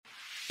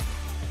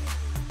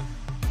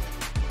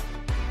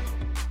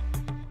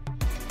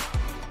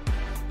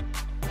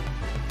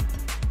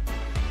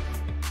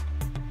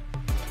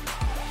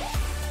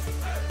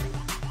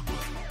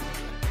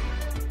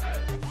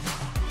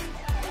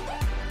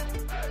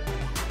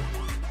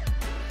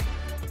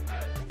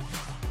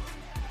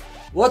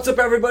What's up,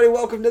 everybody?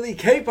 Welcome to the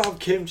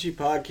K-Pop Kimchi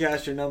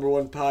Podcast, your number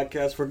one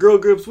podcast for girl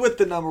groups with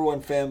the number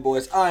one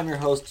fanboys. I'm your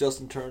host,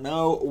 Justin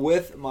Turneau,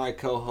 with my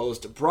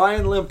co-host,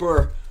 Brian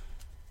Limper.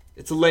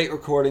 It's a late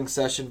recording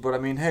session, but I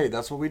mean, hey,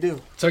 that's what we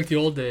do. It's like the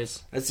old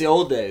days. It's the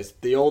old days.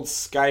 The old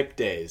Skype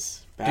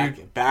days. Back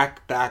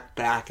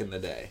in the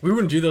day. We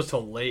wouldn't do those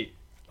till late.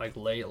 Like,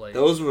 late.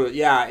 Those were,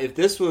 yeah, if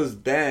this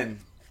was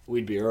then,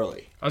 we'd be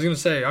early. I was going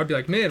to say, I'd be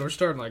like, man, we're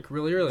starting, like,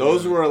 really early.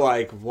 Those were,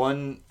 like,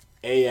 1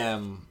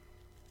 a.m.,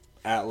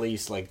 at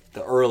least, like,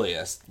 the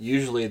earliest.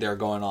 Usually they're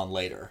going on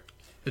later.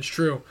 It's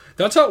true.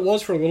 That's how it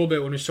was for a little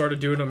bit when we started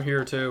doing them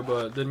here, too,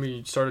 but then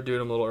we started doing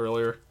them a little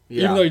earlier.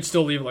 Yeah. Even though you'd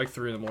still leave at, like,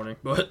 3 in the morning,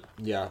 but...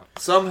 Yeah.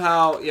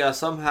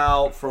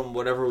 Somehow, from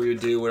whatever we would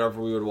do, whatever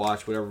we would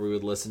watch, whatever we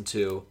would listen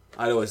to,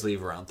 I'd always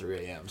leave around 3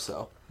 a.m.,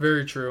 so...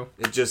 Very true.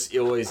 It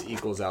always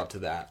equals out to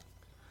that.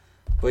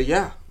 But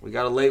yeah, we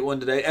got a late one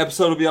today.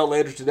 Episode will be out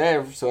later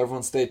today, so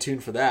everyone stay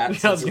tuned for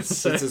that. Yeah, I was going to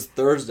say. Since it's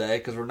Thursday,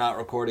 because we're not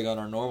recording on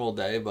our normal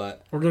day,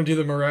 but... We're going to do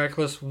the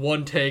miraculous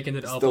one take and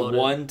then upload it. The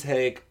one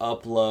take,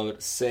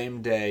 upload,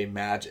 same day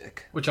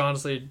magic. Which,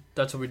 honestly,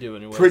 that's what we do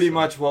anyway. Pretty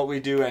much what we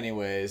do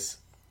anyways.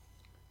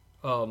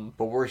 But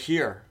we're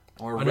here.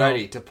 We're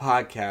ready to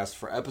podcast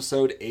for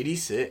episode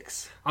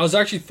 86. I was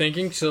actually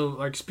thinking, so,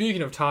 like,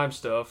 speaking of time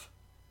stuff,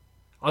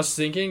 I was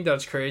thinking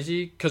that's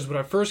crazy, because when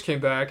I first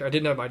came back, I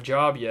didn't have my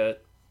job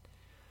yet.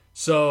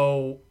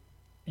 So,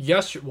 I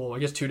guess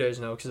 2 days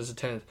now, because it's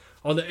the 10th.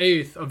 On the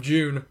 8th of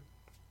June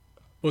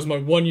was my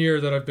 1 year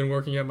that I've been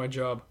working at my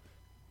job.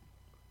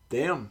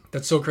 Damn.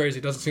 That's so crazy.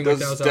 It doesn't seem like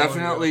that was that long ago.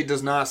 Definitely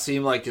does not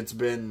seem like it's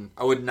been...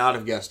 I would not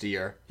have guessed a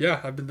year. Yeah,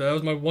 that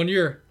was my 1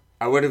 year.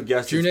 I would have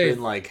guessed June it's 8th.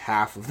 been like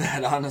half of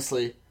that,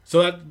 honestly.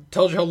 So that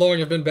tells you how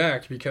long I've been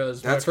back,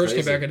 because when I first crazy.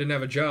 came back, I didn't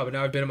have a job, and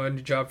now I've been at my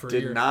new job for a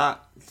year.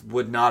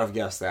 Would not have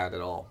guessed that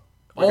at all.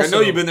 Like, Also, I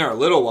know you've been there a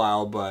little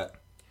while, but...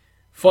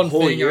 Fun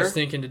thing I was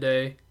thinking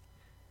today,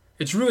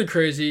 it's really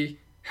crazy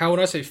how when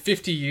I say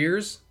 50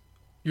 years,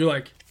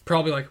 you're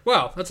probably like,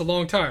 wow, that's a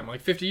long time.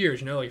 Like 50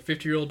 years, like a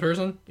 50-year-old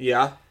person.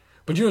 Yeah.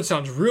 But it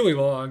sounds really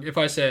long if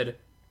I said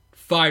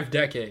 5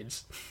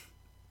 decades.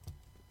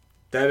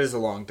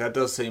 That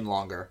does seem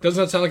longer.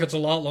 Doesn't that sound like it's a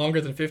lot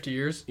longer than 50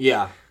 years?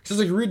 Yeah. Because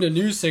it's like reading a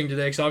news thing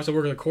today, because obviously I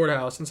work in the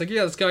courthouse, and it's like,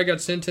 yeah, this guy got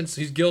sentenced,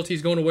 he's guilty,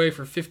 he's going away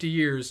for 50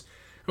 years.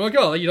 I'm like,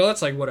 oh,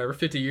 that's like whatever,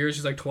 50 years,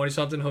 he's like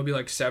 20-something, he'll be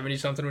like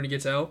 70-something when he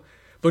gets out.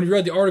 But when you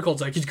read the article,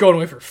 it's like, he's going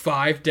away for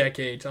 5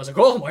 decades. I was like,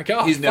 oh my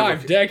god,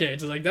 5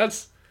 decades. I was like,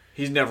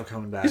 He's never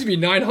coming back. He's going to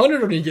be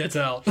 900 when he gets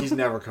out. He's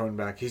never coming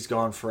back. He's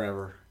gone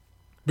forever.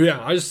 But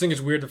yeah, I just think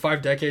it's weird that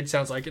 5 decades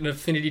sounds like an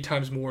infinity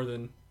times more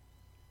than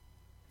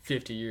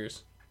 50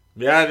 years.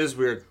 Yeah, it is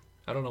weird.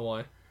 I don't know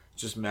why.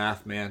 Just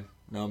math, man.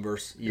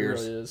 Numbers,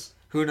 years. It really is.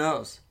 Who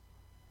knows?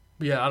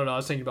 But yeah, I don't know. I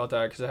was thinking about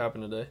that because it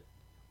happened today.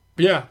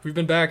 But yeah, we've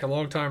been back a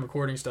long time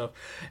recording stuff.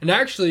 And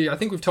actually, I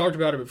think we've talked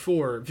about it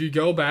before. If you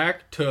go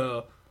back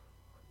to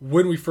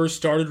when we first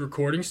started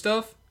recording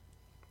stuff,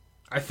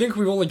 I think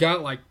we've only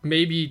got like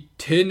maybe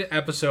 10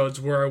 episodes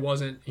where I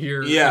wasn't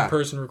here in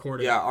person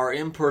recording. Yeah, our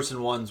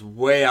in-person ones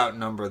way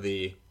outnumber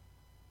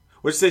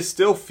which they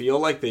still feel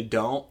like they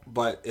don't,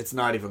 but it's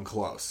not even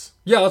close.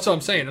 Yeah, that's what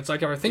I'm saying. It's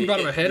like if I think about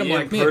it in my head, I'm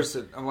like, man.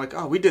 I'm like,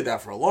 oh, we did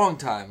that for a long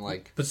time.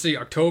 Like, let's see,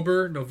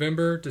 October,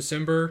 November,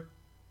 December,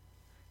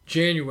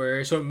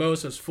 January. So at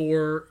most it's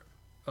 4,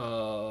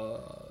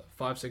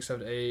 5, 6,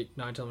 7, 8,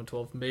 9, 10, 11,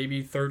 12,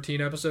 maybe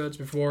 13 episodes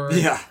before.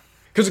 Yeah.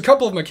 Because a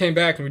couple of them I came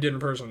back and we did in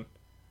person.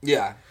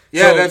 Yeah.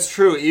 Yeah, so, that's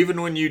true.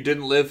 Even when you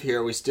didn't live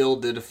here, we still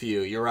did a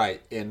few. You're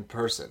right, in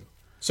person.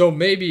 So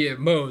maybe at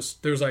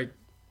most there's like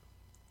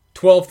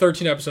 12,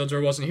 13 episodes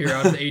where I wasn't here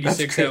out of the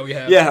 86 that we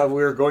have. Yeah,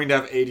 we were going to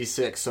have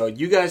 86, so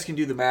you guys can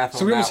do the math on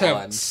that one. So we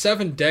almost have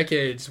 7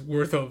 decades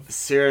worth of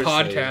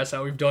podcasts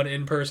that we've done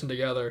in person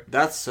together.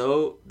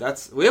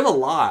 We have a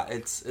lot.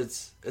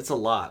 It's a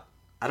lot.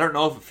 I don't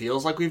know if it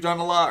feels like we've done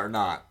a lot or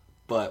not,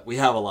 but we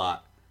have a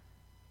lot.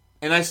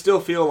 And I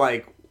still feel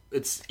like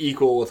it's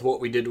equal with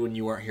what we did when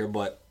you weren't here,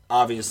 but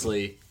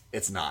obviously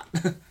it's not.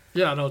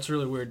 Yeah, no, it's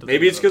really weird.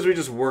 Maybe it's because we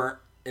just weren't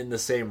in the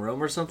same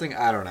room or something.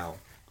 I don't know.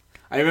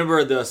 I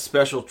remember the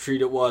special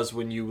treat it was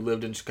when you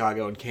lived in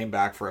Chicago and came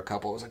back for a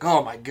couple. It was like,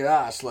 oh my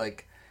gosh,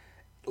 like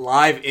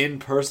live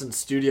in-person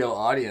studio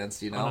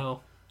audience, I know.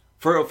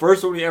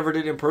 First one we ever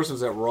did in person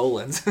was at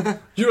Roland's. You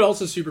know what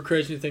else is super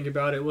crazy to think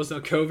about? It was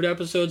the COVID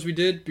episodes we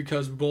did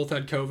because we both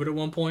had COVID at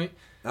one point.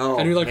 Oh,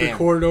 and we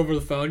recorded over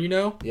the phone,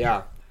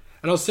 Yeah.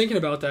 And I was thinking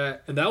about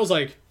that, and that was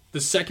like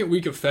the second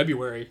week of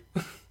February.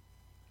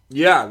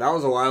 Yeah, that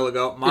was a while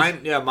ago.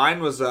 Mine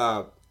was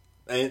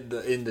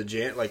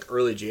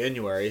early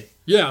January.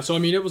 Yeah, so I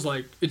mean, it was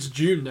like, it's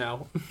June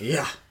now.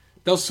 Yeah.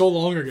 That was so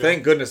long ago.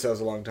 Thank goodness that was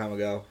a long time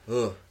ago.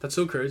 Ugh. That's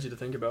so crazy to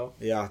think about.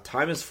 Yeah,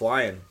 time is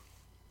flying.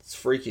 It's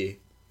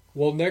freaky.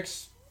 Well,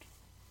 next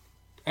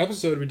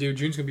episode we do,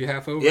 June's going to be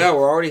half over. Yeah,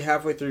 we're already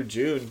halfway through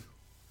June.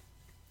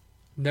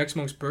 Next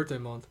month's birthday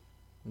month.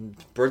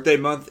 Birthday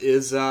month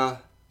is,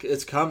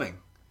 it's coming.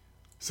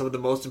 Some of the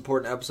most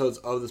important episodes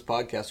of this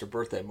podcast are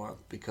birthday month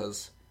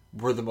because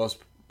we're the most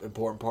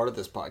important part of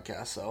this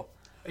podcast, so.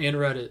 And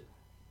Reddit.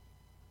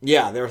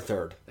 Yeah, they're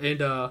third.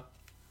 And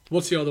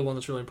what's the other one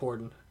that's really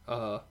important?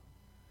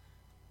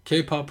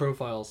 K-pop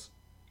profiles.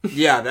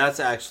 Yeah, that's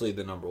actually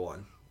the number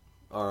one.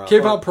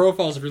 K-pop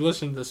profiles, if you're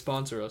listening to this,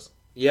 sponsor us.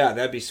 Yeah,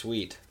 that'd be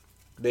sweet.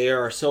 They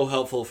are so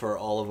helpful for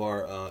all of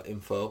our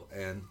info,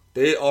 and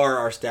they are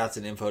our stats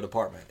and info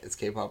department. It's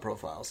K-pop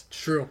profiles.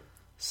 True.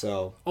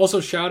 So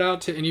also, shout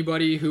out to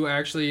anybody who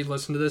actually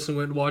listened to this and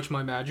went and watched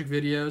my Magic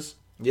videos.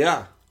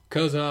 Yeah.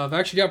 Because I've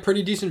actually got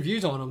pretty decent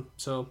views on them.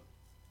 So,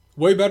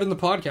 way better than the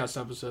podcast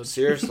episodes.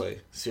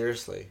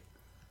 Seriously.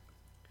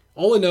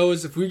 All I know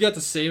is if we got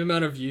the same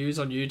amount of views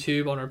on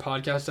YouTube on our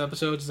podcast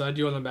episodes as I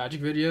do on the Magic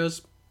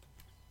videos,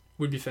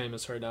 we'd be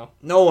famous right now.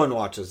 No one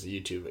watches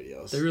the YouTube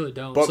videos. They really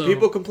don't. But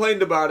people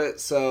complained about it,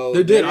 so...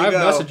 They did. I have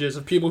messages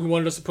of people who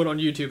wanted us to put on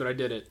YouTube, and I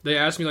did it. They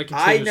asked me, like,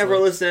 continuously. I never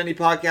listen to any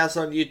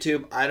podcasts on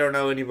YouTube. I don't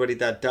know anybody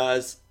that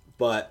does.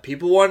 But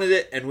people wanted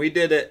it, and we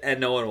did it, and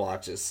no one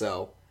watches,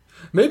 so...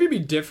 Maybe it'd be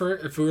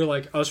different if we were,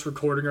 like, us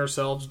recording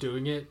ourselves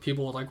doing it.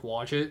 People would, like,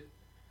 watch it.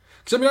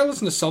 Because, I mean, I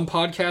listen to some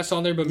podcasts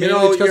on there, but maybe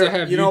it's because I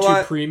have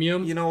YouTube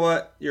Premium. You know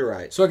what? You're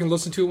right. So I can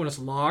listen to it when it's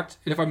locked.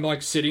 And if I'm,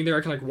 like, sitting there,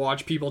 I can, like,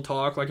 watch people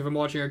talk. Like, if I'm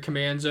watching a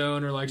Command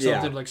Zone or, like,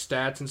 something like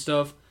stats and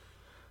stuff.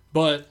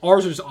 But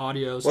ours is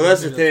audio. So well,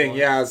 that's the thing.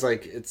 Yeah, it's,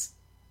 like, it's...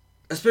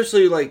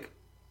 Especially, like...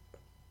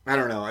 I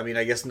don't know. I mean,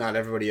 I guess not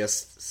everybody has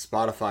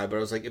Spotify, but I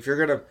was like, if you're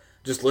going to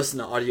just listen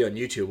to audio on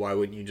YouTube, why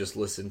wouldn't you just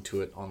listen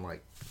to it on,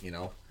 like, you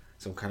know,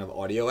 some kind of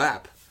audio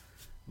app?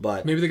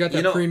 But maybe they got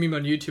that premium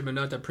on YouTube and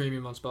not that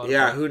premium on Spotify.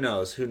 Yeah, who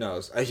knows?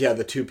 Yeah,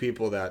 the two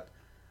people that...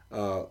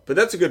 but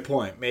that's a good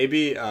point.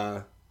 Maybe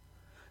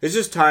it's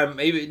just time.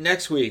 Maybe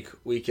next week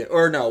we can...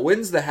 Or no,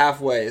 when's the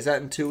halfway? Is that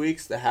in 2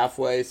 weeks? The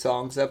halfway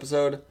songs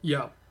episode?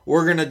 Yeah.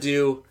 We're going to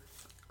do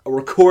a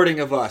recording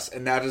of us,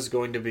 and that is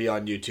going to be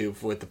on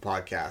YouTube with the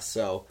podcast.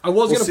 So I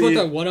was going to put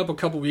that one up a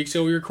couple weeks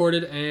ago we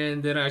recorded,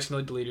 and then I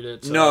accidentally deleted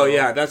it. So. No,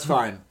 yeah, that's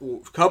fine.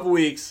 A couple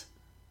weeks,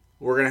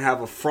 we're going to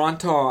have a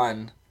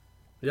front-on...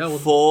 Yeah,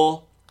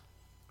 full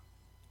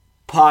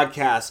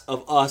podcast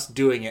of us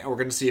doing it, and we're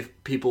going to see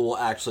if people will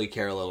actually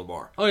care a little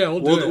more. Oh yeah, we'll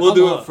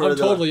do it. I'm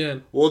totally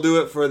in. We'll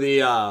do it for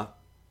the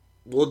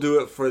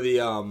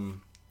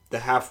the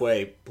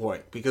halfway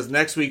point, because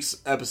next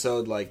week's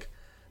episode, like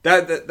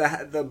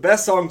the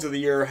best songs of the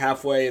year,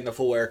 halfway and the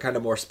full way, are kind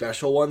of more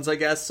special ones, I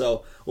guess.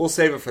 So we'll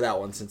save it for that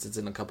one since it's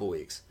in a couple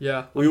weeks.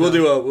 Yeah, we'll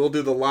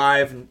do the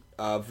live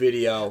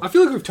video. I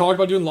feel like we've talked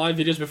about doing live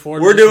videos before.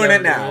 We're doing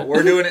it now.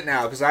 We're doing it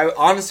now because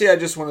I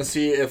just want to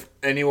see if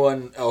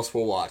anyone else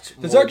will watch.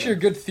 There's actually a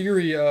good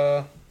theory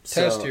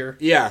test here.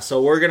 Yeah,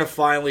 so we're gonna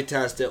finally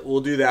test it.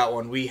 We'll do that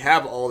one. We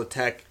have all the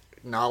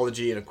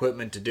technology and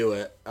equipment to do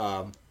it.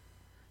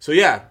 So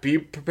yeah, be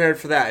prepared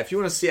for that. If you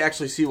want to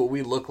actually see what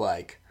we look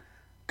like,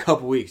 a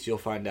couple weeks you'll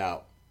find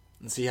out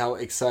and see how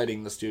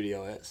exciting the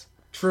studio is.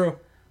 True.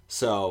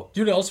 So,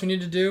 do you know what else we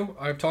need to do?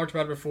 I've talked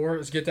about it before.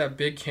 Is get that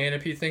big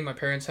canopy thing my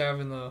parents have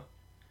in the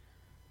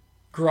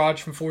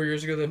garage from 4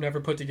 years ago. They've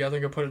never put together.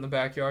 Go put it in the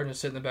backyard and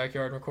just sit in the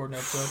backyard and record an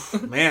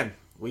episode. Man,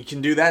 we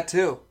can do that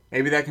too.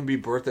 Maybe that can be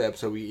birthday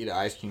episode. We eat an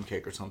ice cream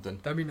cake or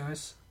something. That'd be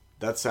nice.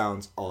 That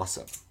sounds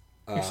awesome.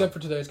 Except for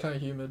today, it's kind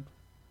of humid.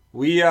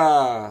 We've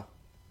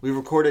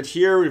recorded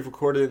here. We've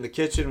recorded in the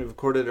kitchen. We've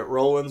recorded at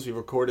Roland's. We've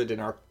recorded in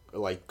our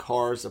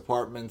cars,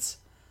 apartments.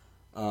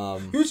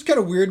 It's kind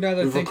of weird now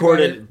that I think about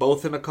it. We've recorded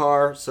both in a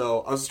car,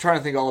 so I was trying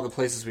to think of all the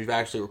places we've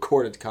actually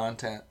recorded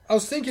content. I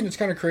was thinking it's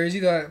kind of crazy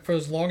that for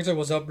as long as I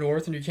was up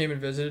north and you came and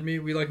visited me,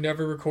 we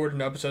never recorded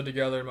an episode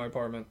together in my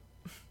apartment.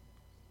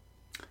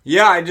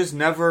 Yeah, I just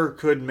never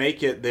could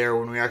make it there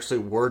when we actually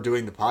were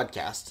doing the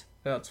podcast.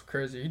 Yeah, that's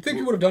crazy. You'd think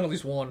we would have done at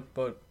least one,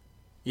 but...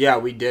 Yeah,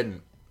 we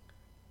didn't.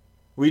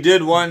 We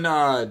did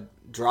one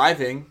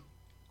driving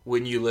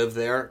when you lived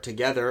there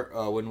together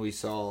when we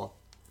saw...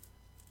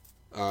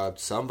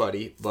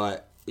 somebody,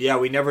 but yeah,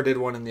 we never did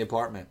one in the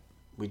apartment.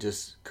 We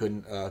just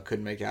couldn't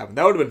make it happen.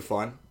 That would have been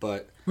fun,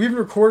 but we even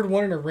recorded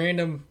one in a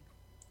random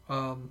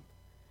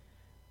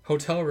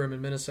hotel room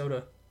in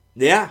Minnesota.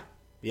 Yeah,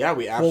 we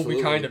absolutely.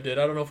 Well, we kind of did.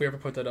 I don't know if we ever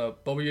put that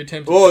up, but we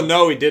attempted. Oh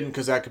no, we didn't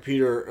because that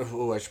computer.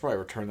 Oh, I should probably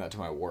return that to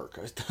my work.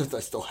 I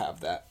still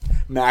have that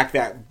Mac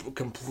that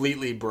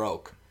completely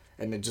broke,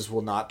 and it just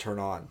will not turn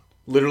on.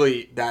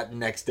 Literally, that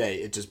next day,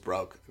 it just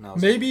broke. And I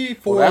was maybe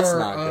for that's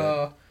not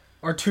good.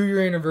 Our 2-year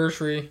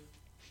anniversary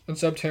in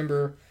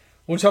September,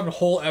 we'll just have a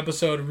whole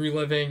episode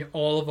reliving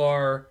all of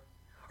our...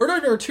 Or not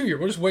even our 2-year.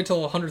 We'll just wait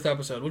till the 100th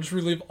episode. We'll just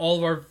relive all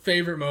of our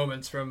favorite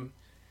moments from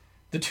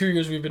the 2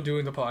 years we've been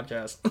doing the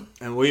podcast.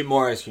 And we'll eat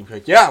more ice cream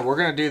cake. Yeah, we're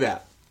going to do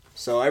that.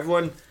 So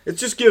everyone, it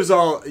just gives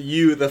all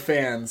you, the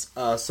fans,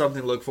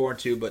 something to look forward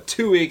to. But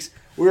 2 weeks,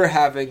 we're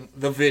having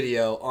the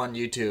video on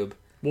YouTube.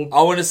 We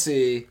want to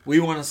see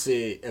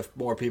if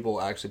more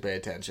people actually pay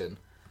attention.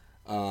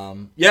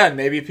 Yeah, and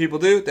maybe if people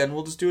do, then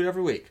we'll just do it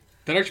every week.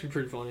 That'd actually be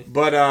pretty funny.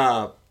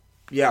 But,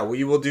 yeah,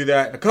 we will do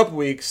that in a couple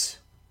weeks.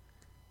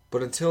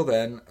 But until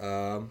then,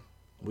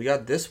 we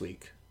got this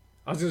week.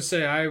 I was gonna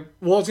say I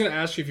was gonna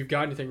ask you if you've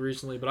got anything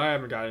recently, but I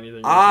haven't got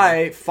anything recently.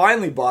 I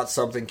finally bought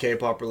something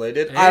K-pop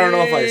related. I don't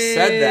know if I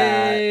said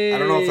that. I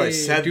don't know if I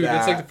said dude, that.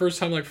 It's like the first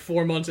time like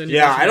 4 months in.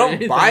 Yeah, I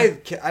don't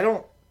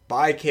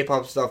buy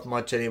K-pop stuff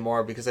much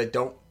anymore because I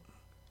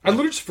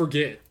literally just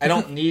forget. I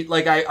don't need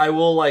like I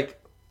will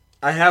like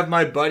I have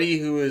my buddy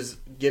who is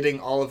getting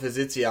all of his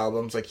ITZY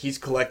albums. Like he's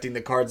collecting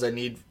the cards I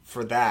need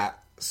for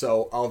that,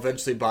 so I'll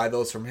eventually buy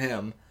those from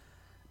him.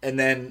 And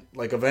then,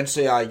 like,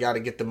 eventually I got to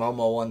get the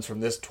Momo ones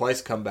from this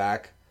Twice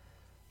comeback.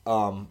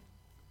 But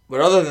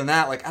other than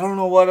that, like, I don't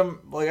know what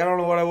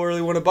I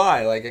really want to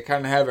buy. Like, I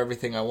kind of have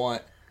everything I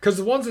want. Because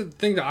the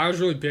thing that I was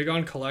really big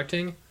on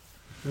collecting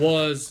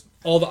was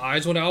all the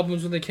IZ*ONE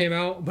albums when they came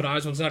out, but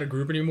IZ*ONE's not a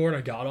group anymore, and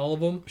I got all of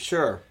them.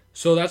 Sure.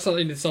 So that's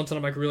something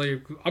I'm like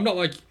really. I'm not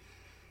like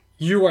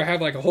you, where I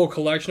have like a whole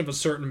collection of a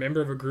certain member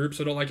of a group,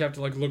 so I don't like have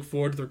to like look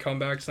forward to their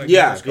comebacks. Like,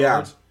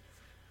 yeah.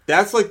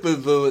 That's like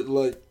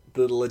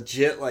the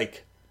legit,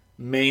 like,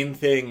 main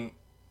thing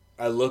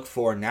I look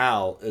for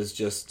now is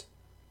just...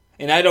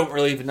 And I don't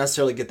really even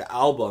necessarily get the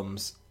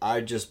albums. I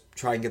just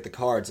try and get the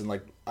cards. And,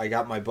 like, I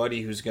got my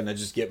buddy who's going to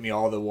just get me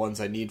all the ones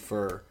I need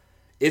for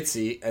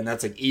ITZY. And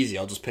that's, like, easy.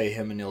 I'll just pay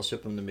him and he'll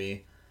ship them to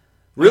me.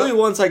 Really,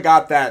 once I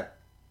got that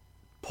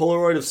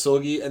Polaroid of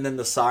Seulgi and then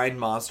the signed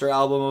Monster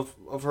album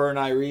of her and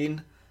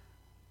Irene...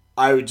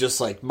 I would just,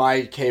 like,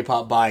 my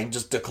K-pop buying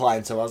just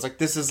declined. So I was like,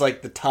 this is,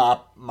 like, the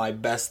top, my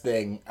best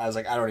thing. I was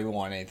like, I don't even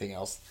want anything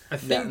else.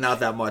 Not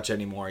that much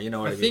anymore. You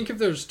know what I mean? I think if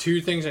there's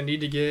two things I need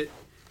to get,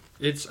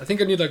 I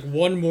think I need, like,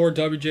 one more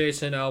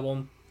WJSN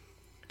album.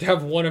 To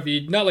have one of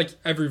each. Not, like,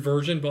 every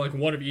version, but, like,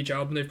 one of each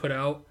album they put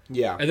out.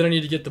 Yeah. And then I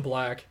need to get the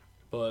black.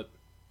 But...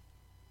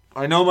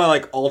 I know my,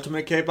 like,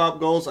 ultimate K-pop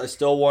goals. I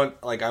still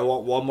want, like, I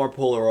want one more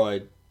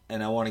Polaroid.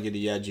 And I want to get a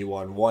Yeji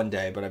one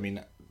day. But, I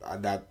mean,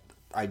 I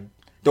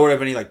don't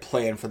have any, like,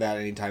 plan for that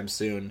anytime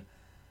soon.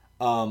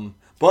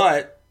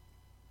 But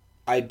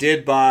I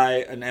did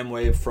buy an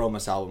M-Wave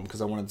Fromis album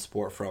because I wanted to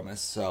support Fromis.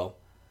 So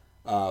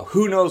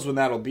who knows when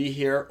that'll be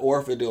here or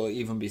if it'll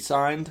even be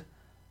signed.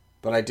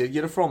 But I did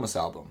get a Fromis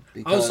album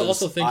because I was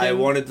also thinking, I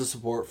wanted to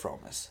support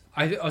Fromis.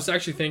 I was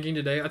actually thinking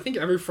today, I think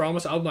every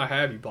Fromis album I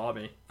have, you bought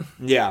me.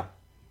 Yeah.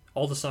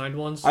 All the signed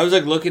ones. I was,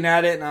 like, looking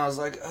at it and I was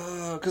like,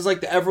 because,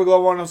 like, the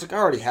Everglow one, I was like, I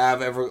already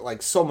have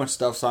so much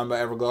stuff signed by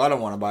Everglow. I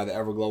don't want to buy the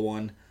Everglow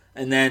one.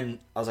 And then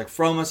I was like,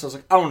 Fromis. I was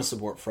like, I want to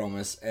support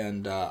Fromis.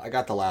 And I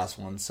got the last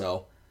one,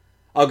 so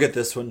I'll get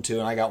this one too.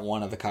 And I got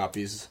one of the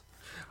copies.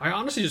 I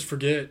honestly just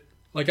forget.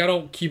 Like, I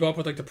don't keep up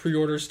with, like, the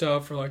pre-order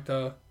stuff or, like,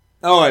 the...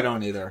 Oh, I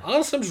don't either.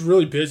 Honestly, I'm just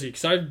really busy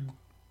because I've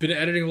been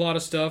editing a lot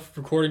of stuff,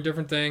 recording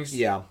different things.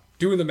 Yeah.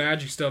 Doing the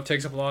Magic stuff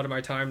takes up a lot of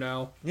my time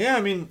now. Yeah,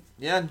 I mean,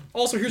 yeah.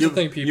 Also, here's the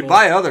thing, people. You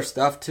buy other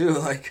stuff too,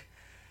 like...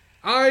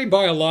 I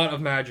buy a lot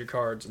of Magic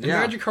cards. And yeah.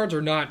 Magic cards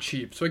are not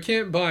cheap, so I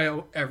can't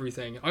buy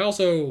everything. I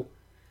also...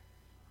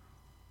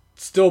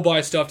 still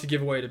buy stuff to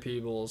give away to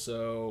people,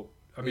 so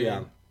I mean,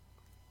 yeah.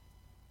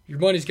 Your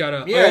money's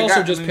gotta. Yeah, I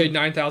also paid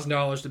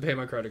 $9,000 to pay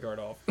my credit card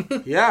off.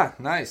 Yeah,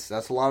 nice.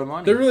 That's a lot of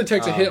money. That really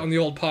takes a hit on the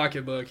old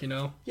pocketbook, you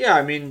know. Yeah,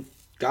 I mean,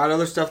 got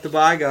other stuff to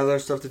buy, got other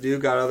stuff to do,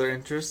 got other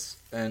interests,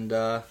 and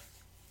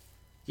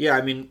yeah,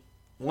 I mean,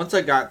 once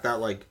I got that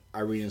like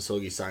Irene and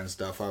Seulgi signed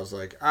stuff, I was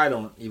like, I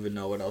don't even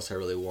know what else I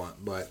really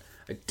want, but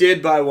I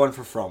did buy one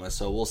for Fromis,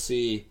 so we'll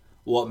see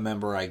what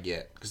member I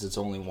get because it's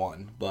only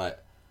one,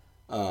 but.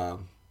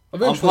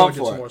 Eventually, I'll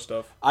get some more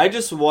stuff. I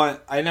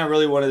not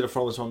really wanted a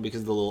Fromis one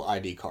because of the little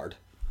ID card.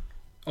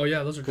 Oh,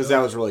 yeah, those are because that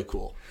was really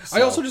cool. So.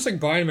 I also just like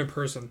buying them in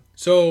person.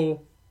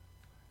 So,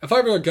 if I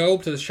ever go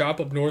to the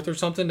shop up north or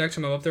something, next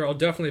time I'm up there, I'll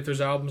definitely, if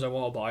there's albums I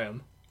want, I'll buy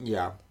them.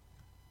 Yeah.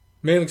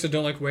 Mainly because I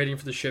don't like waiting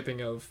for the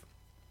shipping of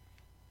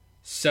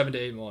 7 to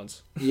 8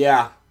 months.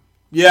 Yeah.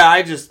 Yeah,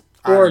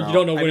 Or you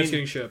don't know when it's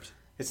getting shipped.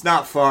 It's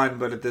not fun,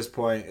 but at this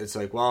point, it's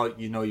like, well,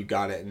 you know you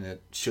got it, and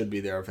it should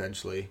be there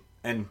eventually.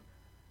 And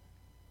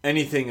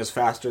anything is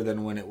faster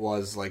than when it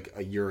was like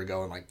a year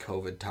ago in like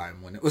COVID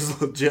time when it was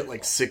legit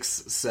like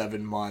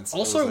 6-7 months.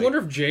 Also, I wonder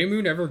if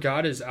J-Moon ever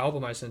got his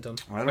album I sent him.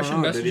 I should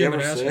message him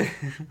and ask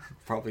him.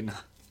 Probably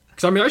not.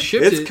 Because I mean, I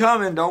shipped it. It's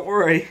coming. Don't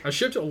worry. I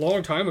shipped it a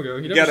long time ago.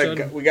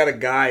 We got a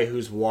guy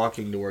who's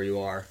walking to where you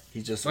are.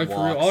 He just walks. For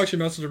real. I'll actually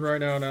message him right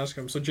now and ask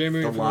him. So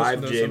J-Moon, the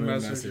live J-Moon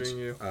message.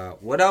 You.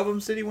 What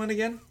albums did he win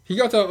again? He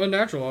got the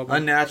Unnatural album.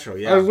 Unnatural,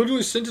 yeah. I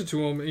literally sent it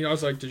to him. And I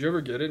was like, "Did you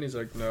ever get it?" And he's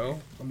like, "No,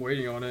 I'm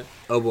waiting on it."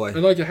 Oh boy.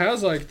 And like, it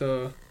has like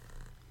the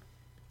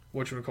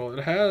whatchamacallit.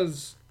 It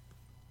has.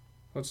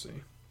 Let's see.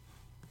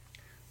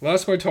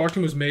 Last time I talked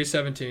to him was May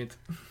 17th.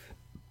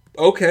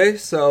 Okay,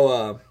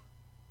 so.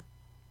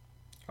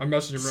 I'm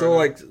messaging him right now. So,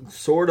 like,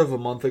 sort of a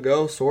month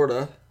ago,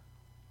 sorta.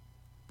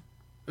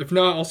 If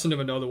not, I'll send him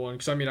another one.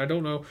 Because, I mean, I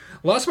don't know.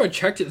 Last time I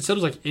checked it, it said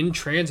it was, like, in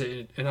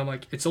transit. And I'm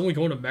like, it's only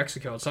going to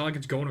Mexico. It's not like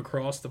it's going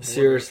across the border.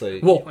 Seriously.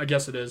 Well, I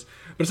guess it is.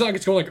 But it's not like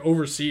it's going, like,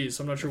 overseas.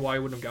 So I'm not sure why he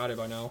wouldn't have got it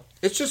by now.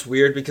 It's just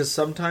weird because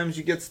sometimes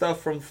you get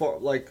stuff from,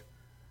 far,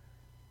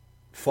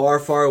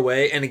 far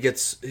away. And it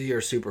gets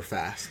here super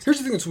fast. Here's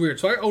the thing that's weird.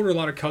 So I order a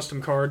lot of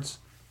custom cards.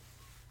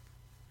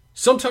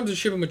 Sometimes I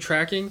ship them with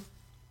tracking.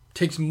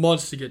 takes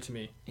months to get to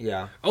me.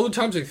 Yeah. Other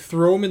times I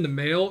throw them in the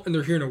mail and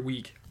they're here in a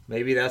week.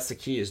 Maybe that's the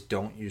key, is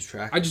don't use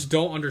tracking. I just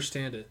don't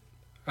understand it.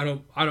 I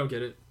don't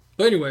get it.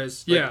 But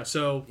anyways, yeah,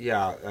 so...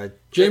 Yeah.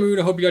 Jamie,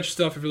 I hope you got your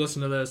stuff if you're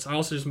listening to this. I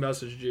also just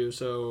messaged you,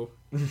 so...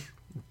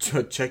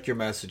 Check your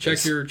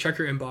messages. Check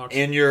your inbox.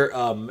 And your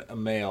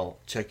mail.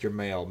 Check your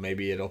mail.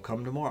 Maybe it'll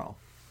come tomorrow.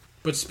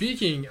 But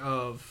speaking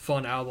of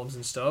fun albums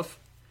and stuff,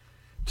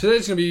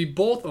 today's going to be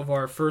both of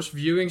our first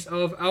viewings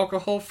of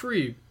Alcohol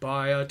Free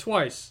by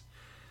Twice.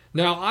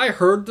 Now, I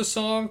heard the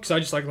song because I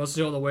just like listened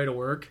to it on the way to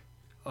work.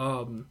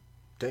 Dang,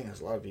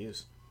 that's a lot of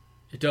views.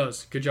 It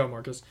does. Good job,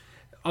 Marcus.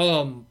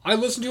 I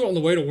listened to it on the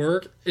way to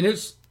work, and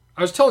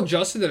I was telling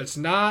Justin that it's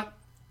not...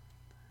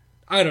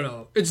 I don't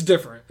know. It's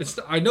different.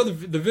 I know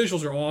the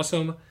visuals are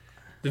awesome.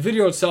 The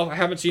video itself, I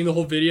haven't seen the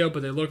whole video,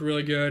 but they look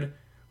really good.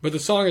 But the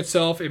song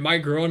itself, it might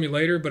grow on me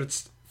later, but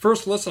it's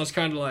first listen, I was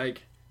kind of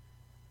like,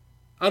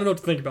 I don't know what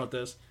to think about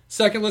this.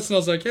 Second listen, I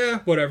was like, yeah,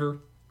 whatever.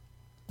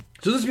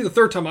 So this will be the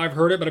third time I've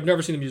heard it, but I've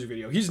never seen the music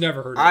video. He's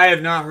never heard it. I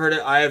have not heard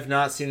it. I have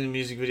not seen the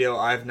music video.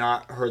 I have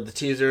not heard the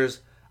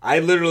teasers. I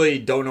literally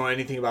don't know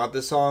anything about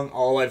this song.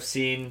 All I've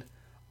seen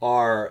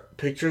are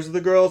pictures of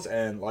the girls,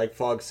 and like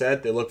Fogg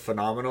said, they look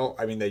phenomenal.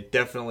 I mean, they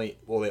definitely,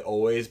 well, they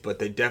always, but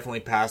they definitely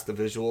passed the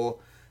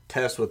visual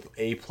test with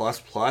A++.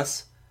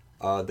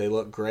 They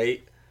look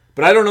great.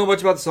 But I don't know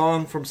much about the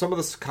song from some of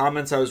the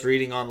comments I was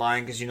reading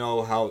online, because you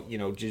know how,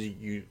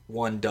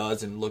 one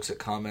does and looks at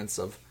comments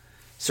of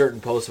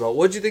certain posts about,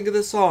 what'd you think of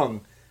this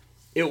song?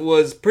 It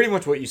was pretty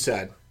much what you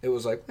said. It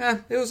was like,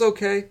 it was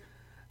okay.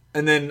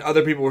 And then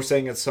other people were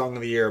saying it's Song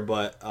of the Year,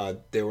 but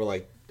they were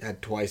like, had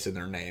Twice in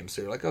their name.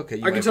 So you're like, okay.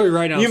 I can tell you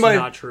right now, it's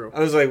not true. I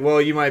was like, well,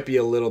 you might be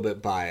a little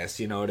bit biased,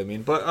 you know what I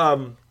mean? But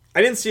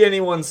I didn't see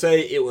anyone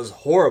say it was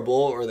horrible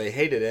or they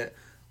hated it.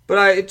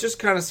 But it just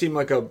kind of seemed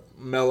like a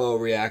mellow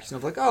reaction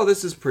of like, oh,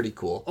 this is pretty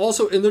cool.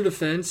 Also, in their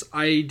defense,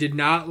 I did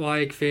not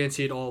like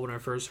Fancy at all when I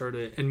first heard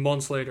it. And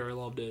months later, I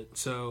loved it.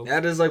 So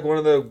that is like one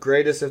of the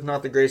greatest, if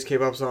not the greatest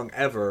K-pop song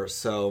ever.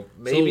 So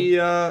maybe,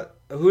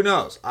 who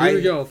knows? Here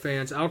we go,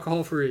 fans.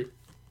 Alcohol Free.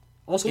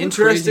 Also,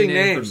 interesting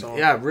name.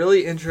 Yeah,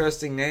 really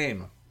interesting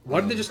name.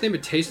 Why did they just name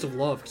it Taste of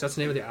Love? Because that's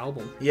the name of the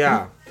album.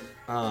 Yeah.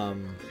 Well,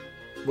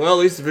 at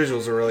least the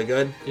visuals are really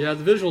good. Yeah,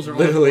 the visuals are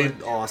literally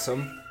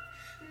awesome.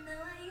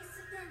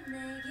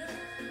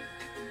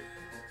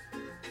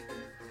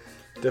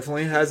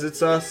 Definitely has its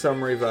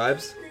summery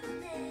vibes.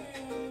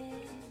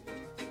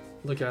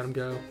 Look at him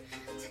go.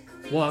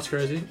 Well, that's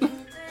crazy.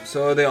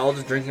 So are they all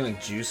just drinking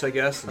like juice, I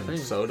guess, and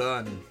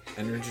soda and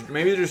energy?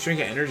 Maybe they're just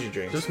drinking energy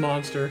drinks. Just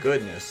Monster.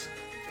 Goodness.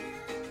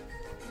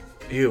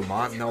 Ew,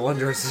 no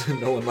wonder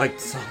no one liked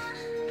the song.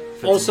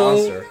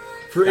 Also,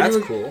 for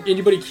cool.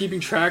 Anybody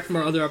keeping track from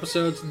our other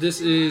episodes, this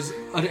is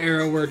an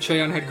era where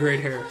Chaeyeon had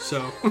great hair.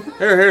 So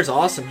her hair's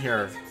awesome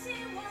here.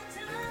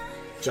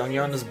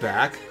 Jonghyun is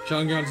back.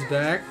 Jonghyun's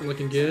back,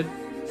 looking good.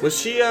 Was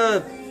she?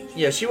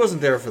 Yeah, she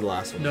wasn't there for the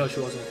last one. No, she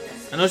wasn't.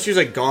 I know she was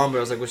like gone, but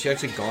I was like, was she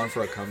actually gone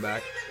for a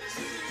comeback?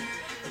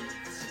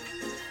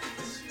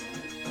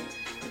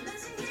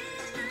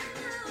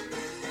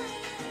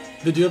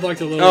 They do have like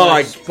the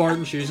little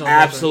Spartan shoes on.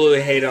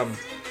 Absolutely hate them.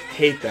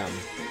 Hate them.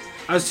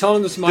 I was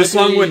telling this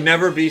song would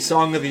never be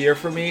Song of the Year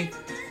for me,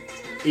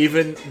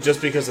 even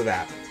just because of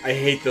that. I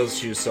hate those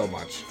shoes so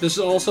much. This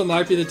also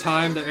might be the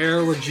time, the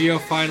era where Geo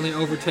finally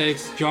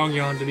overtakes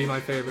Jonghyun to be my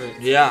favorite.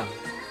 Yeah.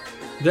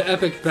 The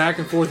epic back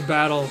and forth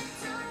battle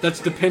that's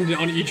dependent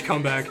on each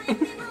comeback.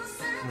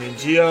 I mean,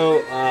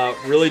 Geo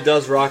really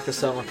does rock the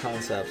summer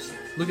concepts.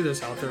 Look at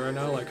this outfit right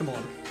now. Like, come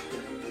on.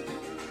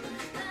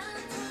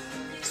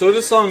 So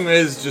this song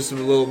is just a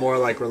little more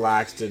like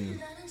relaxed and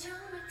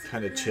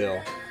kind of chill.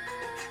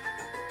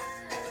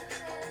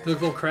 They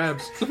look little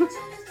crabs.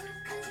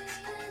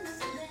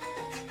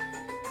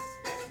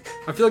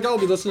 I feel like I'll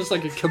be listening to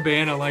this like a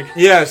cabana, like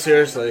yeah,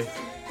 seriously.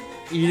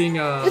 Eating.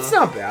 It's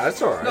not bad.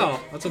 It's alright. No,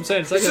 that's what I'm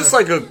saying. It's just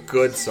like a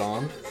good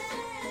song.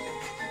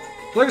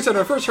 Like I said,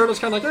 when I first heard it, I was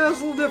kind of like,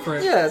 it's a little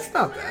different. Yeah, it's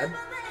not bad.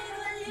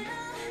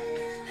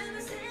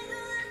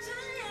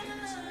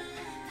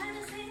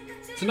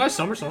 It's a nice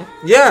summer song.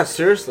 Yeah,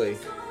 seriously.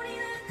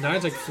 Now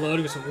it's like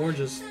floating with some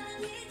oranges.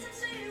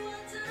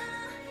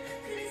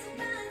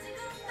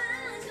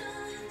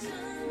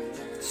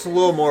 It's a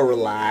little more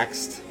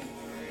relaxed.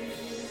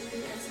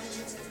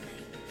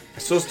 I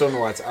still don't know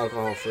why it's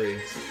alcohol free.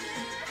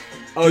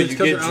 Oh, dude, you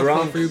get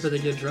drunk. Free, but they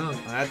get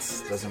drunk. That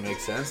doesn't make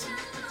sense.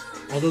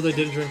 Although they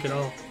didn't drink at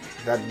all.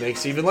 That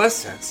makes even less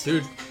sense.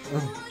 Dude.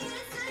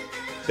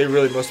 They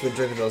really must have been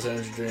drinking those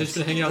energy drinks. They've just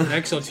been hanging out with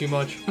EXO too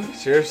much.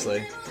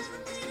 Seriously.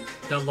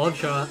 That love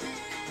shot.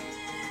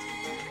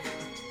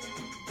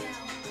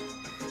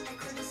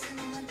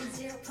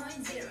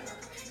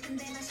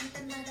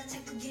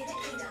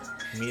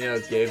 Mina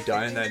gave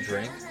Diane that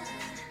drink.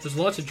 There's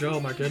lots of Joe,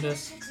 my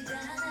goodness.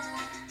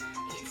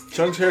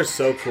 Chung's hair is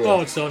so cool.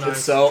 Oh, it's so nice. It's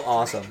so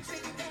awesome.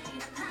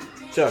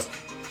 Just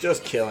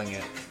killing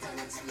it.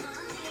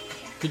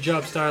 Good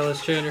job,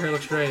 stylist. Chaeyeon, your hair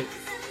looks great.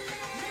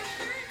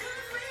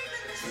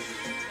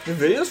 The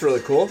video's really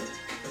cool.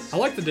 I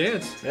like the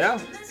dance. Yeah.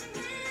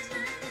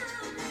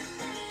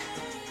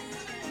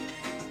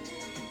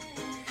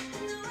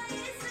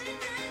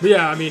 But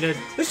yeah, I mean,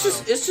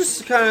 It's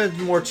just kind of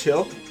more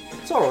chill.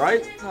 It's all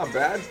right, not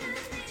bad.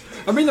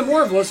 I mean, the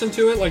more I've listened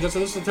to it, like this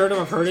is the third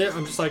time I've heard it.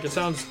 I'm just like, it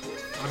sounds.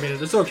 I mean,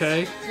 it's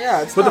okay.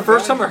 Yeah, it's. But the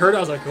first bad. time I heard it, I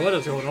was like, what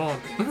is going on?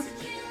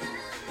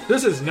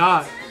 This is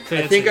not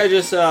fancy. I think I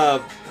just.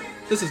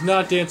 This is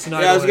not Dance the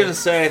Night Yeah, I was Away. gonna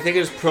say. I think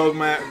I just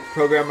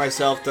programmed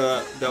myself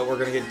that we're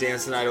gonna get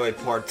Dance the Night Away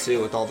Part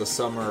 2 with all the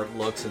summer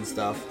looks and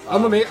stuff. I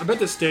bet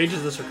the stages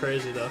of this are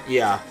crazy though.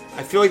 Yeah,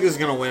 I feel like this is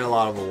gonna win a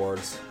lot of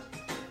awards.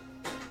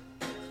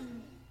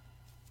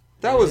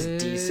 That was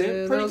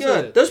decent, pretty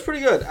good. That was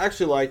pretty good. I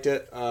actually liked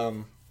it.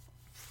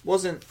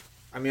 Wasn't.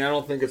 I mean, I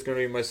don't think it's gonna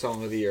be my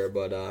song of the year,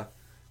 but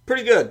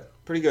pretty good.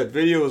 Pretty good.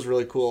 Video was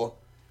really cool,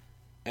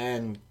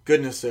 and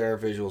goodness, their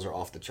visuals are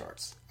off the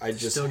charts. I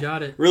just still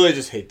got it. Really,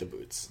 just hate the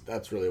boots.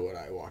 That's really what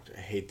I walked. I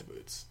hate the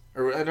boots.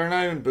 Or they're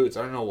not even boots.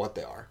 I don't know what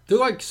they are. They're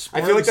like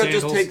I feel like that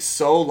sandals. just takes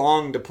so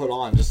long to put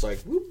on. Just like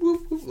whoop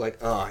whoop whoop.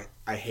 Like I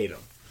hate them.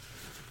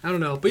 I don't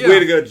know, but yeah.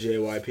 Way to go,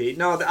 JYP.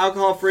 No, the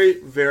alcohol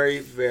free, very,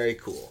 very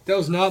cool. That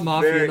was not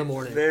Mafia Very, in the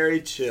morning.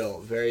 very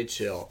chill, very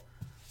chill.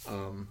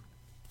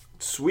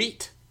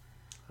 Sweet.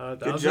 That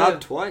Good was job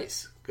it.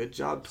 twice. Good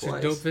job It's a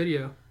twice. dope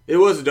video. It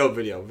was a dope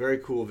video. Very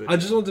cool video. I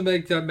just want to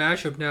make that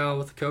mashup now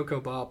with the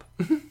Coco Bop.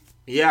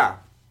 Yeah.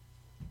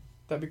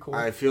 That'd be cool.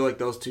 I feel like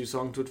those two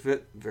songs would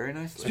fit very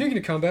nicely. Speaking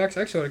of comebacks,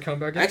 EXO had a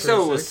comeback. It's EXO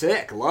pretty was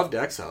sick. sick. Loved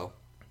EXO.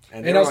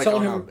 And they And I were was like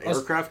telling on him- an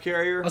aircraft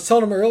carrier. I was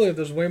telling him earlier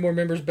there's way more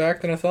members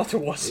back than I thought there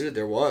was. Dude,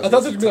 there was. I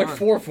thought There's there'd be a like ton.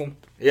 4 of them.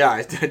 Yeah,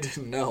 I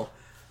didn't know.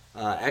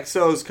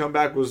 EXO's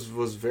comeback was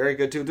very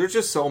good too. There's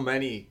just so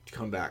many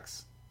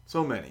comebacks,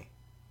 so many.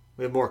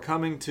 We have more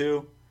coming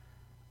too.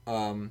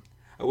 I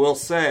will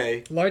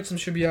say, Lightsome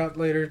should be out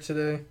later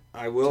today.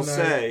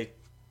 Tonight.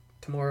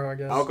 Tomorrow, I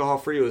guess. Alcohol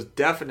Free was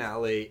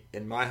definitely,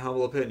 in my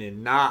humble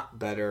opinion, not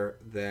better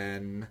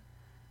than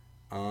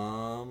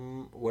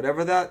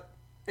whatever that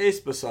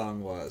aespa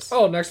song was.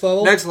 Oh, Next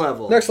Level? Next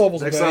Level. Next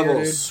Level's a Next banger, Level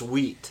dude. is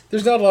sweet.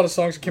 There's not a lot of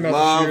songs that came out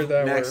Love this year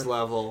that Next were,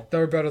 Level. that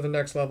were better than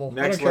Next Level. I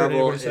Next don't care what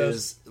Level anybody says.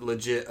 is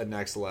legit the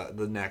next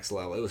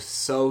level. It was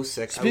so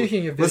sick.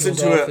 Speaking of listen visuals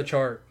to off it, the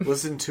chart.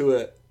 listen to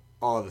it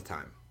all the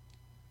time.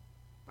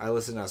 I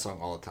listen to that song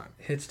all the time.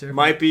 Hits different.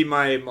 Might be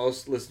my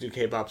most listened to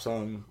K-pop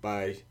song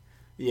by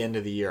the end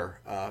of the year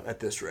at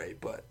this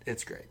rate, but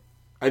it's great.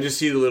 I just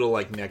see the little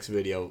like next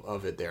video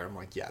of it there. I'm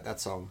like, yeah, that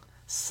song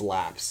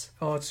slaps.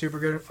 Oh, it's super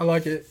good. I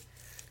like it.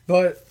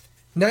 But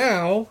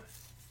now,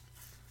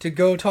 to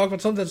go talk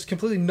about something that's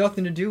completely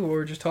nothing to do with what we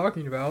were just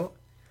talking about,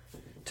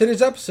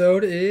 today's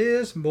episode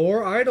is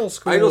more Idol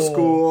School. Idol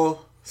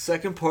School,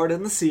 second part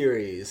in the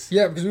series.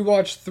 Yeah, because we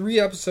watched 3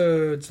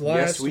 episodes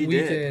last we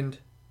did. weekend.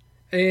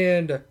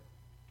 And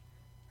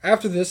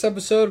after this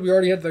episode, we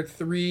already had like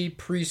 3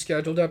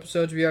 pre-scheduled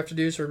episodes we have to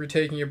do, so we're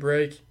taking a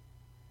break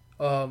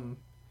from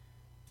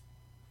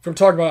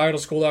talking about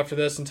Idol School after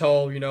this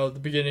until, the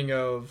beginning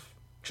of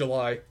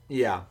July.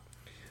 Yeah.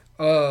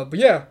 But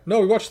yeah, no,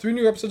 we watched 3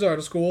 new episodes of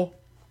Idol School.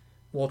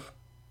 Well,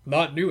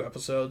 not new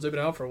episodes. They've been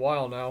out for a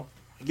while now.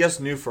 I guess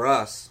new for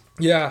us.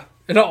 Yeah.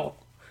 And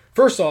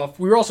first off,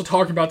 we were also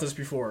talking about this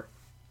before.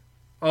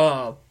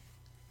 I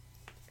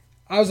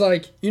was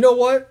like, you know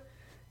what?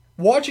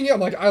 Watching it, I'm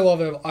like, I love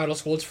Idol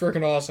School. It's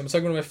freaking awesome. It's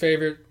like one of my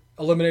favorite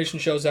elimination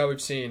shows that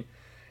we've seen.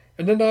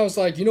 And then I was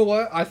like, you know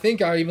what? I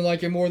think I even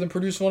like it more than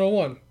Produce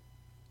 101.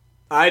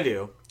 I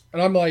do.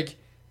 And I'm like,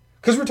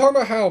 because we're talking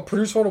about how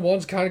Produce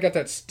 101's kind of got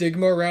that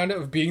stigma around it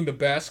of being the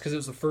best because it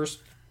was the first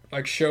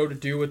show to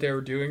do what they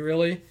were doing,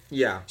 really.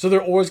 Yeah. So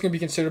they're always going to be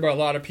considered by a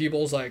lot of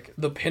people as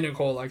the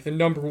pinnacle, the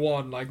number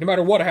one. No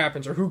matter what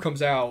happens or who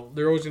comes out,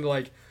 they're always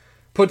going to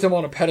put them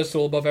on a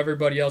pedestal above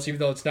everybody else,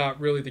 even though it's not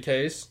really the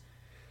case.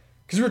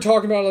 Because we were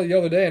talking about it the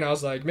other day, and I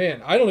was like,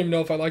 man, I don't even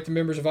know if I like the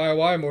members of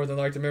IOI more than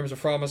the members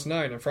of Fromus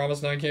 9, and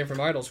Fromus 9 came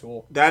from Idol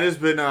School. That has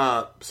been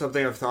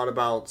something I've thought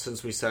about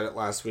since we said it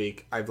last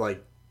week. I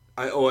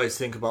always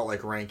think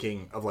about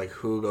ranking of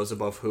who goes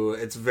above who.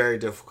 It's very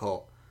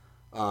difficult.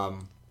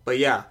 But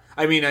yeah,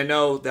 I mean, I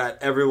know that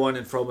everyone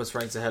in Fromus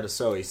ranks ahead of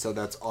Zoe, so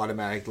that's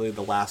automatically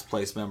the last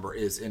place member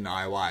is in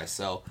IOI.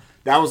 So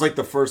that was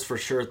the first for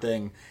sure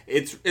thing.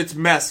 It's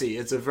messy.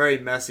 It's a very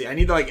messy. I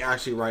need to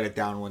actually write it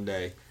down one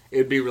day.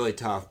 It'd be really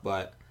tough,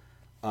 but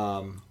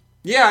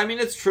yeah, I mean,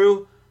 it's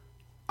true.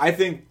 I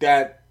think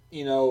that,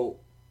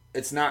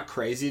 it's not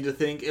crazy to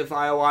think if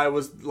IOI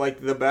was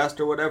the best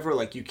or whatever.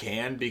 You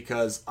can,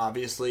 because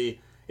obviously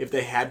if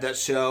they had that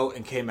show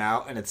and came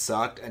out and it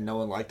sucked and no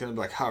one liked it, they'd be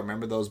like, "Huh,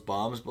 remember those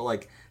bums?"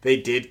 But they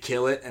did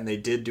kill it and they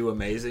did do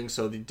amazing,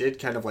 so they did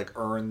kind of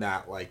earn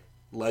that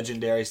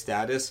legendary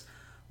status.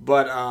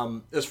 But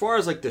as far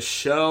as the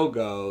show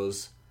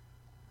goes,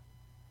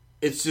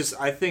 it's just,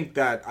 I think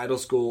that Idol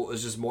School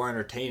is just more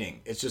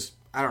entertaining. It's just,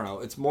 I don't know,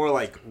 it's more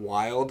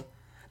wild.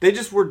 They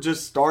just were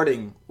just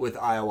starting with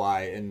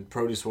IOI and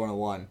Produce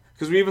 101.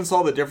 Because we even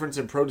saw the difference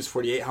in Produce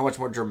 48, how much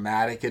more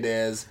dramatic it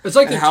is. It's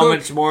and how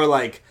much more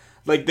it's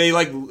the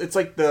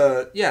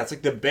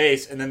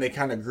base, and then they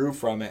kind of grew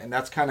from it. And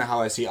that's kind of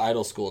how I see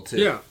Idol School too.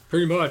 Yeah,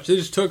 pretty much. They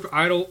just took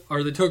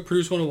they took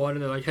Produce 101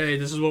 and they're like, hey,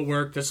 this is what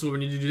worked, this is what we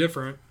need to do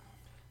different.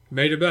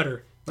 Made it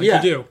better. Like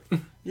you do.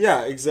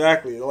 Yeah,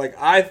 exactly. Like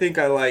I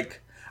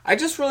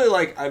just really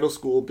like Idol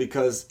School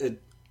because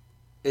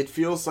it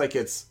feels like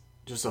it's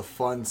just a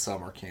fun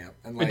summer camp.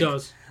 And like, it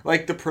does.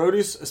 Like the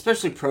Produce,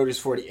 especially Produce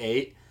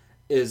 48,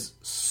 is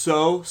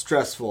so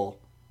stressful.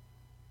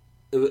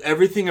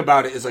 Everything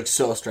about it is like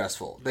so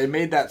stressful. They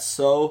made that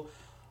so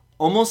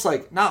almost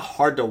like not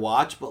hard to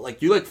watch, but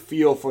like you like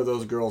feel for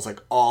those girls like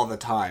all the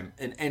time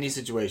in any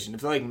situation.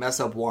 If they like mess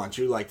up once,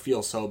 you like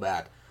feel so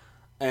bad.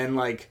 And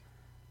like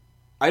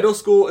Idol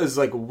School is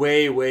like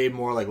way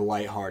more like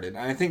lighthearted.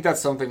 And I think that's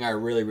something I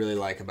really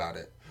like about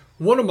it.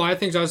 One of my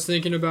things I was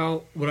thinking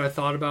about when I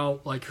thought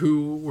about like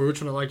who or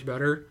which one I liked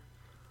better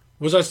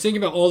was I was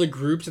thinking about all the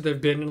groups that they've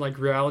been in like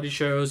reality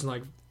shows and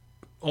like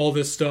all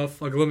this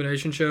stuff, like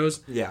elimination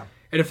shows. Yeah.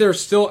 And if there are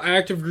still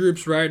active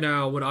groups right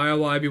now, would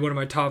IOI be one of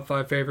my top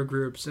 5 favorite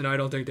groups? And I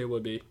don't think they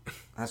would be.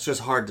 That's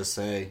just hard to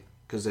say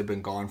because they've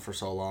been gone for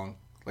so long.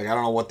 Like, I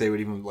don't know what they would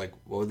even, like,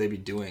 what would they be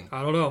doing?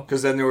 I don't know.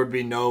 Because then there would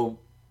be no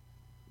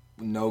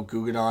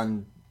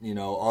Guggenheim, you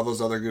know, all those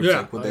other groups. Yeah,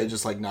 like, would they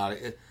just, like, not...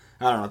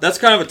 I don't know. That's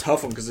kind of a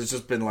tough one because it's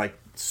just been, like,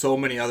 so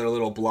many other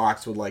little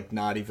blocks would, like,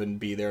 not even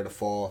be there to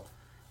fall.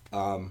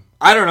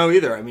 I don't know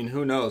either. I mean,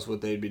 who knows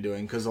what they'd be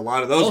doing because a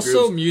lot of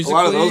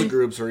those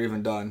groups are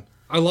even done.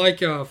 I like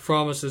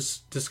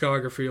Promise's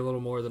discography a little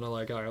more than I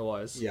like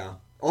IOI's. Yeah.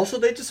 Also,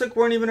 they just like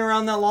weren't even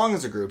around that long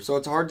as a group, so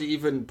it's hard to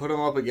even put them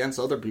up against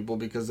other people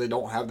because they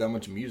don't have that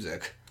much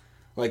music.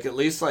 Like, at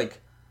least,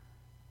 like,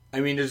 I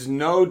mean, there's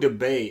no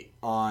debate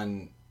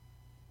on,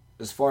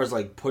 as far as,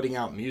 like, putting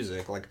out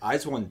music. Like,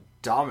 IZ*ONE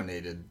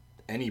dominated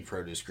any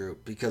Produce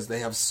group because they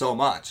have so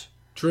much.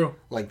 True.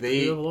 Like,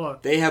 they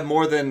have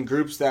more than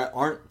groups that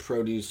aren't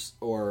Produce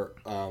or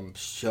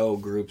show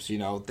groups, you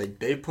know.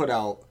 They put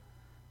out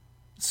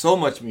so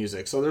much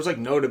music, so there's like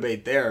no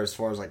debate there as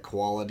far as like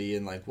quality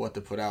and like what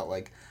to put out.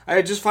 Like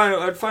I'd find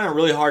it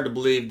really hard to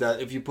believe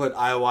that if you put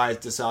IOI's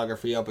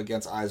discography up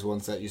against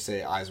IZ*ONE's that you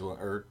say IZ*ONE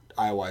or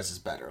IOI's is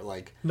better.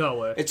 Like no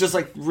way. It's just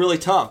like really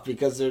tough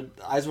because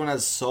IZ*ONE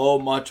has so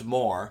much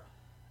more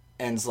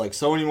and it's like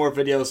so many more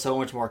videos, so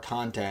much more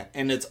content,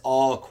 and it's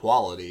all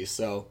quality.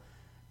 So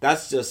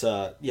that's just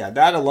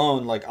that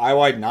alone, like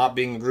IOI not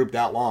being a group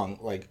that long,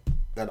 like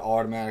that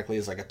automatically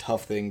is like a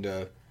tough thing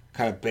to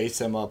kind of base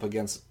them up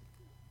against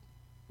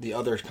the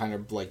other kind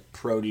of like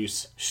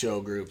Produce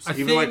show groups,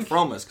 even like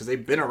Fromis, because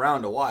they've been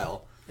around a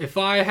while. If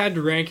I had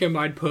to rank them,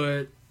 I'd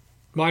put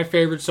my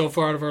favorite so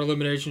far out of our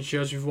elimination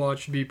shows we've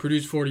watched would be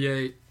Produce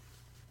 48,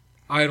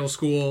 Idol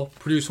School,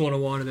 Produce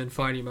 101, and then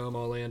Finding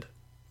Momo Land.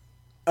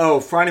 Oh,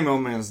 Finding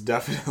Momo is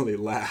definitely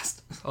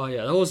last. Oh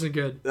yeah, that wasn't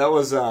good. That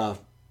was,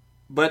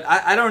 but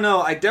I don't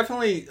know. I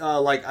definitely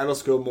like Idol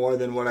School more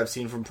than what I've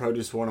seen from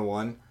Produce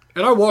 101.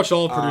 And I watched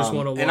all of Produce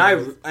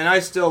 101. And I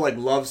still like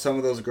love some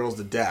of those girls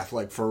to death,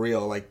 like for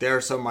real. Like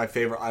they're some of my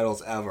favorite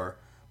idols ever.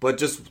 But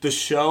just the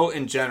show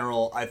in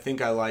general, I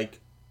think I like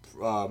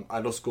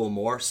Idol School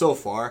more so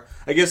far.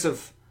 I guess it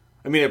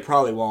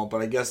probably won't,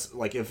 but I guess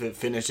like if it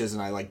finishes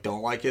and I like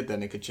don't like it,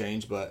 then it could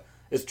change. But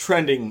it's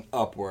trending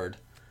upward.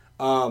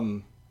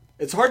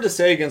 It's hard to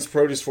say against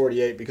Produce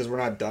 48 because we're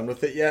not done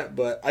with it yet.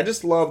 But I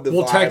just love the vibe.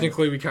 Well,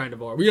 technically we kind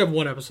of are. We have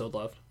one episode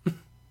left.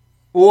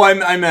 Well,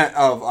 I meant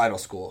of Idol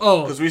School.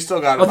 Oh. Because we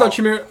still got... I thought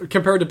you meant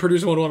compared to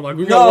Produce 101. Like,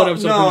 we've got one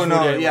episode of Produce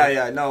 48.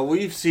 Yeah. No,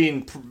 we've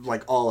seen,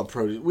 like, all of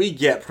Produce... We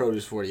get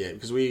Produce 48,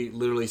 because we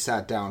literally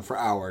sat down for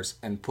hours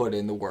and put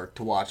in the work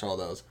to watch all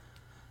those.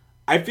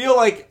 I feel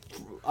like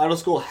Idol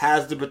School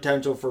has the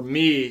potential for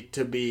me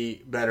to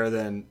be better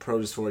than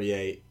Produce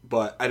 48,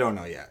 but I don't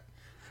know yet.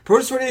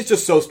 Produce 48 is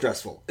just so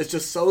stressful. It's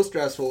just so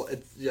stressful.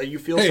 You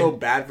feel so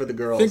bad for the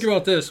girls. Think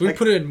about this. We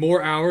put in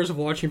more hours of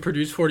watching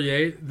Produce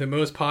 48 than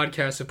most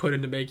podcasts have put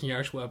into making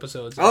actual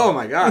episodes. Oh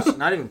my gosh,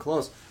 not even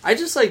close. I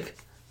just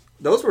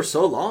those were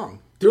so long.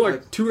 They're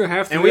like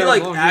 2.5 3 and we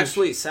long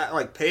actually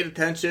sat paid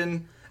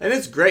attention, and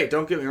it's great.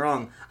 Don't get me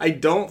wrong. I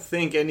don't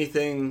think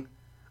anything,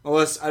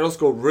 unless Idol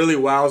School really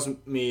wows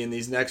me in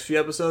these next few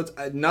episodes,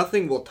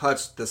 nothing will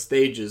touch the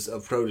stages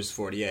of Produce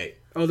 48.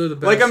 Oh, they're the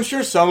best. Like, I'm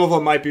sure some of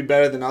them might be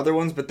better than other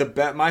ones,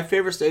 but my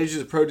favorite stages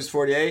of Produce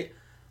 48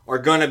 are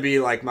gonna be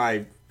like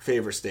my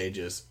favorite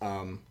stages.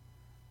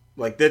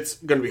 Like that's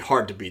gonna be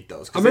hard to beat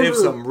those because they have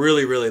some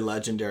really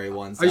legendary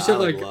ones. I used to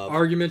have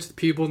arguments with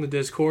people in the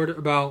Discord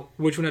about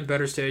which one had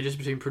better stages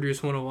between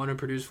Produce 101 and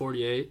Produce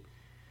 48,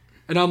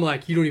 and I'm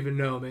like, you don't even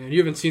know, man. You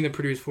haven't seen the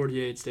Produce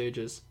 48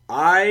 stages.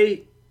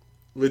 I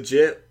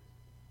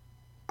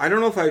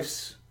don't know if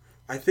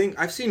I think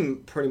I've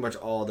seen pretty much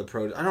all the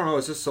Produce. I don't know.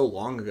 It's just so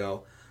long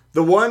ago.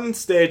 The one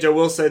stage I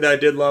will say that I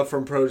did love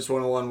from Produce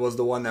 101 was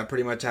the one that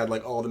pretty much had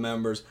like all the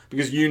members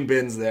because Yoon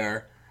Bin's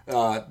there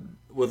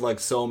with like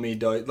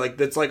Somi, like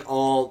that's like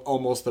all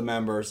almost the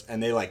members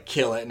and they like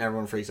kill it and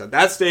everyone freaks out.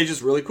 That stage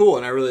is really cool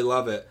and I really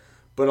love it.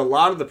 But a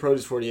lot of the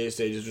Produce 48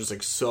 stages are just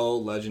like so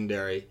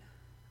legendary.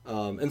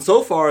 And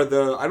so far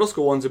the Idol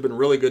School ones have been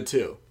really good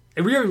too.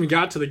 And we haven't even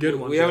got to the good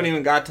ones. We haven't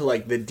even got to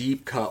like the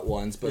deep cut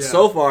ones, but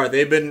so far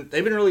they've been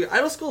really.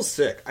 Idol School's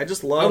sick. I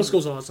just love. Idol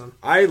School's awesome.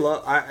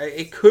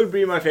 It could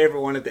be my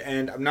favorite one at the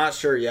end. I'm not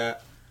sure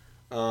yet.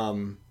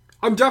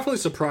 I'm definitely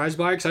surprised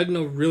by it because I didn't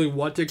know really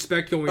what to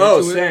expect going Oh,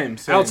 into same, it.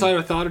 same. Outside,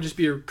 I thought it'd just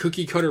be a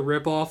cookie cutter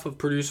ripoff of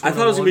Produce 101. I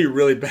thought it was gonna be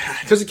really bad.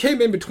 Because it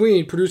came in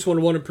between Produce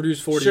 101 and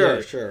Produce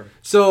 48. Sure.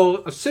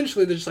 So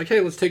essentially, they're just like,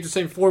 hey, let's take the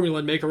same formula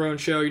and make our own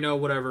show,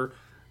 whatever.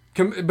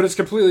 But it's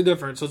completely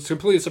different, so it's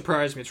completely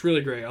surprised me. It's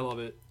really great. I love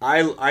it.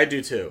 I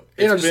do too.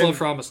 And I just love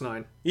Promise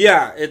 9.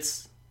 Yeah,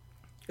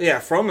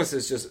 Fromus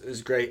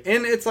is great,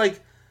 and it's like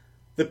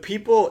the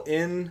people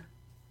in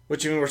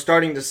which we're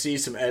starting to see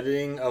some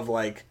editing of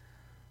like,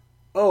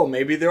 oh,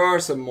 maybe there are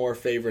some more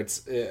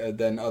favorites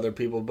than other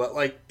people, but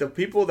like the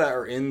people that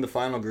are in the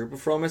final group of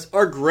Fromus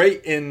are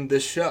great in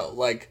this show.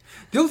 Like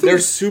they're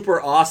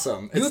super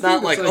awesome. It's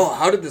not like, oh,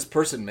 how did this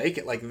person make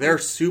it? Like they're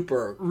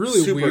super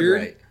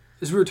weird. Great.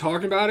 As we were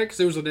talking about it, because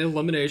there was an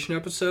elimination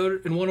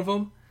episode in one of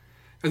them,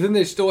 and then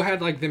they still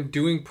had like them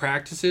doing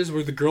practices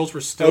where the girls were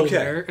still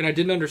there, and I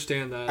didn't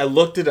understand that. I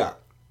looked it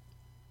up.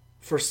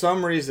 For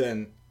some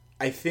reason,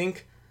 I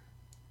think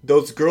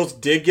those girls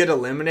did get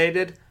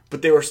eliminated,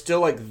 but they were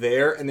still like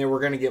there, and they were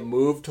going to get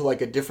moved to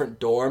like a different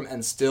dorm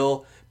and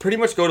still pretty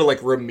much go to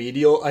like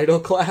remedial idol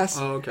class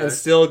and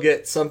still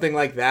get something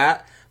like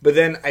that. But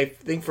then I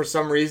think for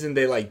some reason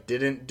they like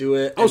didn't do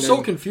it. I was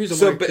so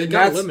confused. I'm like, they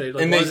got eliminated.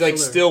 Like, and they like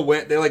still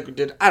went. They like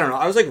did. I don't know.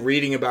 I was like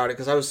reading about it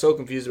because I was so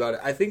confused about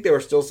it. I think they were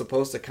still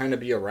supposed to kind of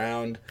be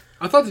around.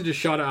 I thought they just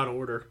shot out of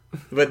order.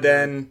 But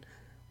then,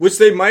 which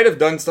they might have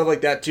done stuff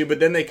like that too. But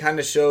then they kind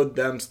of showed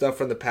them stuff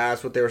from the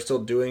past, what they were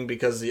still doing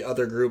because the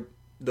other group,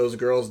 those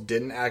girls,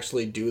 didn't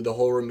actually do the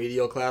whole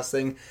remedial class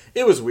thing.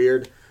 It was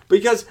weird.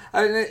 Because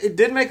it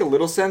did make a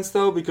little sense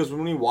though, because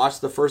when we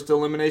watched the first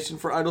elimination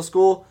for Idol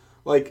School,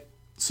 like.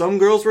 Some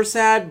girls were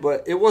sad,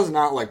 but it was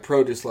not like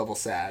Produce level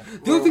sad.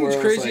 The other thing that's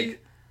crazy,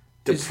 like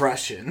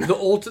depression.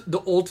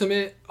 The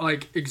ultimate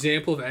like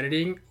example of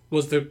editing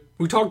was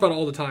we talk about it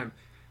all the time.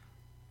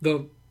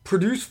 The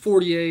Produce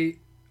 48,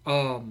 what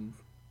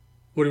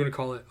do you want to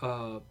call it?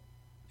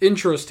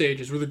 Intro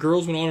stages where the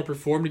girls went on to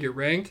perform to get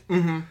ranked.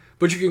 Mm-hmm.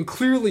 But you can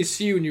clearly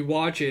see when you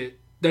watch it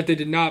that they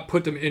did not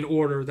put them in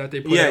order that they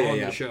put on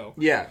the show.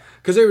 Yeah.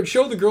 Because they would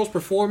show the girls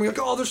performing, like,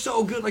 oh, they're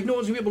so good, like no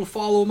one's going to be able to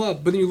follow them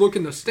up. But then you look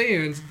in the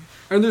stands,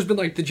 and there's been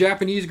like the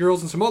Japanese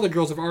girls and some other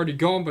girls have already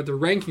gone, but their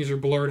rankings are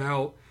blurred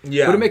out.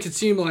 Yeah. But it makes it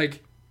seem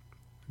like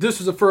this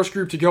was the first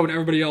group to go and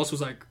everybody else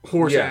was like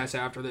horse ass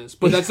after this.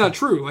 But that's not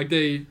true. Like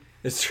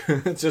It's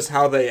true. It's just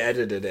how they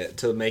edited it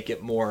to make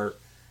it more,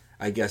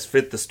 I guess,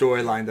 fit the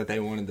storyline that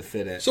they wanted to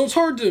fit it. So it's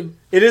hard to...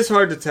 It is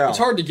hard to tell. It's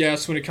hard to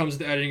guess when it comes to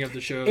the editing of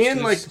the shows.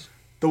 And like,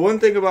 the one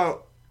thing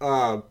about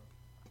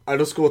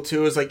Idol School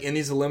 2 is like in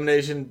these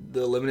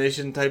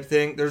elimination type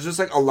thing, there's just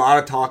like a lot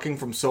of talking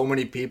from so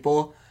many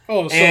people.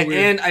 Oh, so weird.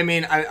 And I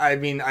mean,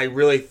 I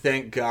really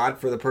thank God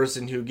for the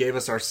person who gave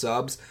us our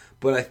subs,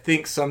 but I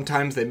think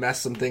sometimes they mess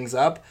some things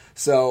up.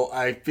 So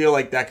I feel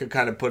like that could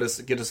kind of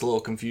get us a little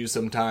confused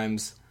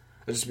sometimes.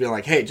 Just being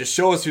like, hey, just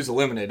show us who's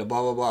eliminated,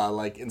 blah blah blah.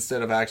 Like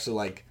instead of actually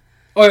like,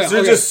 there's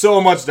just so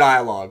much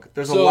dialogue.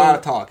 There's a lot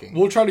of talking.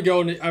 We'll try to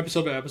go into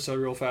episode by episode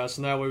real fast,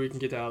 and that way we can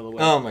get that out of the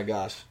way. Oh my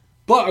gosh.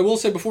 But I will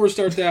say before we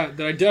start that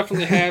I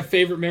definitely have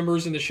favorite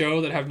members in the show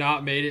that have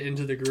not made it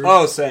into the group.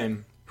 Oh,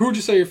 same. Who would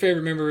you say your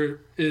favorite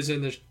member is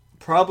in the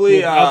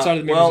Probably outside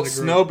of the members of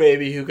the group? Snow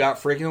Baby, who got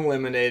freaking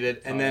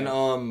eliminated, and then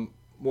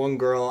one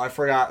girl, I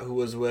forgot who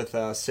was with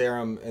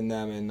Serum and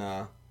them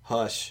in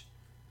Hush.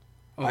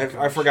 Oh,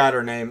 I forgot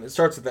her name. It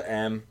starts with the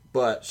M,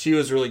 but she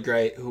was really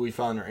great, who we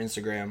found on her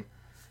Instagram.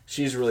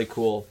 She's really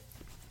cool.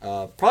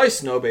 Probably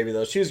Snow Baby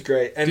though. She was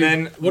great. And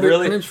then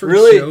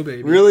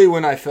really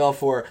when I fell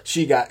for her,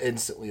 she got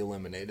instantly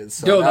eliminated.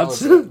 So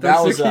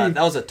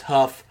that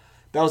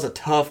was a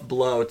tough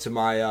blow to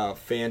my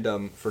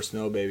fandom for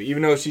Snow Baby.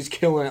 Even though she's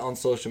killing it on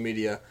social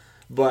media.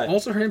 But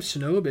also her name's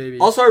Snow Baby.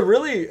 Also I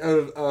really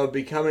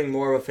becoming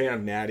more of a fan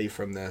of Natty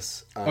from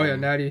this.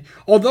 Natty.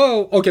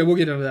 Although we'll get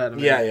into that in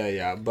a minute.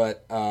 Yeah.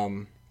 But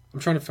I'm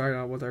trying to figure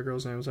out what that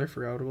girl's name was. I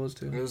forgot what it was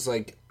too. It was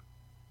like,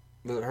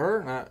 was it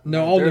her?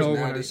 No, I'll know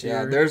when I see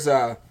her. There's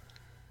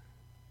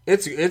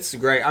it's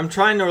great. I'm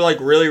trying to like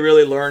really,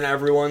 really learn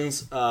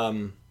everyone's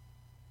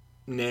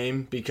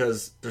name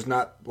because there's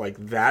not like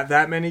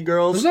that many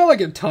girls. There's not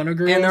like a ton of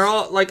girls. And they're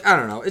all like, I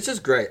don't know. It's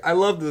just great. I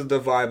love the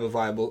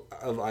vibe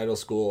of Idol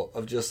School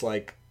of just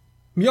like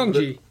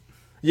Myungji.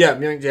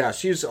 Yeah,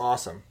 she's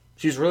awesome.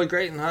 She's really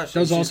great in Hush.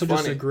 That was also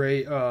just a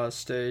great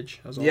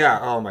stage. Yeah,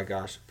 oh my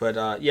gosh.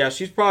 But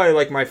she's probably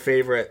like my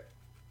favorite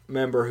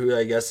member who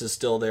I guess is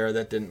still there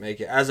that didn't make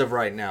it as of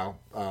right now.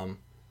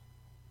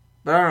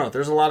 But I don't know.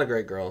 There's a lot of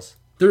great girls.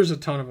 There's a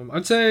ton of them.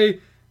 I'd say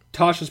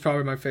Tasha's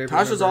probably my favorite.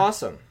 Tasha's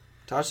awesome.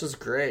 Tasha's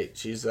great.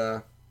 She's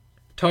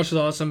Tasha's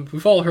awesome. We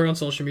follow her on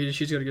social media.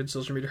 She's got a good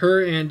social media.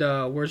 Her and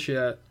where's she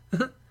at?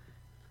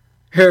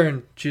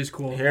 Heron. She's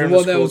cool. Heron the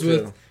one that cool was too.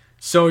 with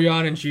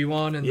Soyeon and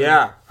Jiwon and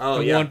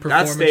one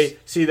performance.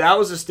 That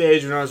was a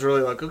stage when I was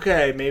really like,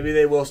 okay, maybe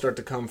they will start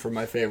to come from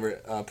my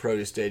favorite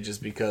Produce stages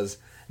because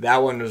that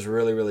one was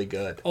really, really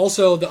good.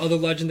 Also, the other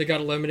legend that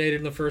got eliminated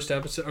in the first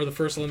episode or the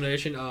first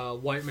elimination,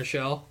 White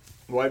Michelle.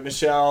 White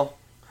Michelle.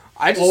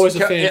 I just Always a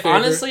fan favorite.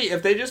 honestly,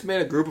 if they just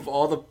made a group of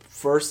all the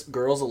first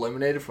girls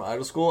eliminated from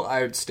Idol School,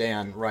 I would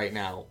stand right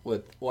now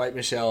with White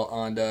Michelle,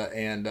 Anda,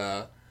 and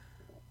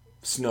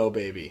Snow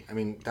Baby. I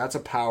mean, that's a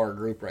power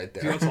group right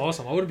there. Dude, that's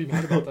awesome. I wouldn't be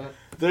mad about that.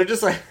 They're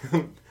just like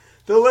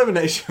the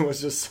elimination was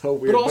just so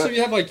weird. But also,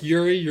 you have like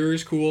Yuri.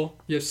 Yuri's cool.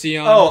 You have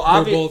Sion.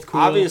 Oh, they're both cool.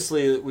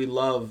 Obviously, we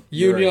love Yoon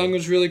Yuri. Young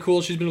was really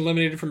cool. She's been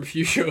eliminated from a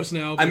few shows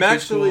now. But I'm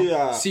actually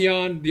cool.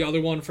 Sion, the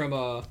other one from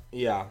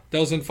yeah, that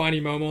was in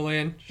Finding Momo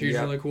Land. She's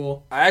really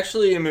cool. I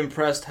actually am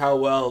impressed how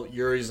well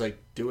Yuri's like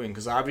doing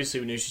because obviously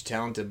we knew she's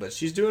talented, but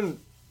she's doing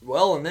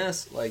well in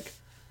this. Like,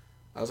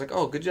 I was like,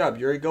 oh, good job,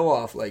 Yuri, go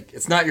off. Like,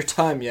 it's not your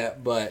time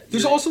yet, but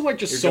there's also like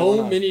just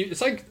so many. It's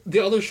like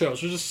the other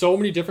shows. There's just so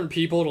many different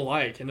people to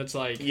like, and it's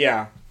like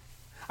yeah.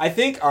 I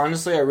think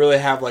honestly, I really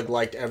have like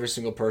liked every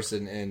single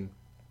person in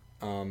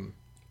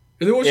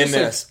there was in just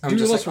this. Like, I'm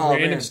just just like like, oh,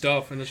 random man.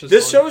 stuff, and it's just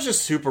This fun. show is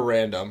just super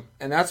random,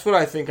 and that's what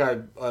I think I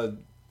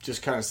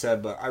just kind of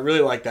said. But I really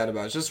like that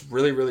about it. It's just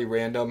really, really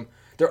random.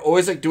 They're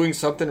always like doing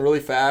something really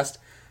fast.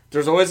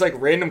 There's always like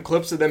random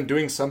clips of them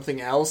doing something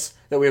else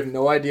that we have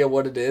no idea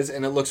what it is,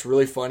 and it looks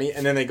really funny.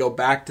 And then they go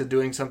back to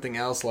doing something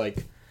else.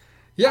 Like,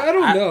 yeah, I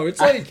don't know. It's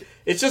like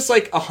it's just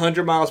like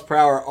 100 miles per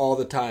hour all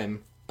the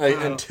time. Like,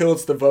 until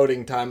it's the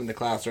voting time in the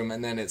classroom,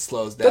 and then it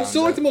slows down. That's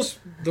still like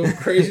the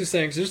craziest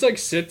things. They just like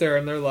sit there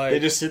and they're like they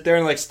just sit there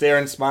and like stare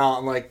and smile.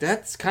 I'm like,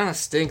 that's kind of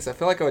stinks. I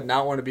feel like I would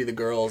not want to be the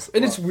girls.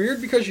 And it's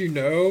weird because you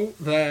know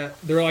that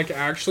they're like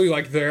actually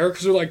like there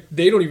because they're like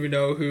they don't even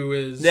know who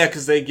is. Yeah,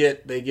 because they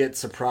get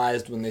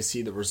surprised when they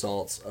see the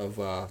results of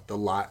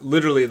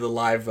literally the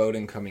live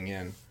voting coming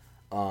in.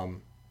 I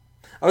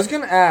was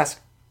gonna ask,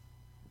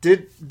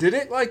 did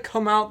it like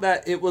come out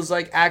that it was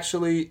like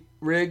actually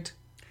rigged?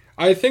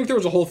 I think there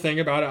was a whole thing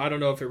about it. I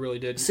don't know if it really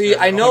did. See,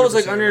 I know it was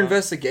like 100% under or not.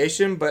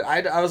 investigation, but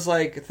I was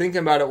like thinking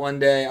about it one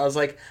day. I was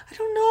like, I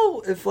don't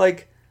know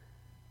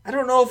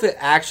if it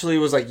actually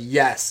was like,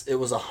 yes, it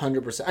was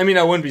 100%. I mean,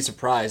 I wouldn't be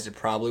surprised. It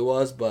probably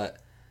was, but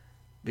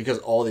because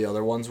all the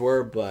other ones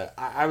were. But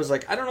I was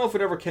like, I don't know if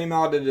it ever came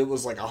out that it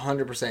was like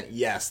 100%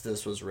 yes,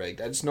 this was rigged.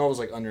 I just know it was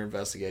like under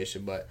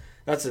investigation, but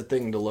that's a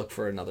thing to look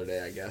for another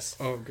day, I guess.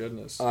 Oh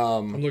goodness.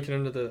 Um, I'm looking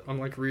into I'm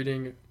like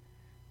reading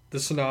the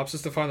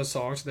synopsis to find the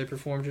songs that they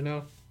performed. You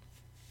know.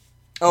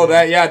 Oh,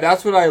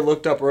 that's what I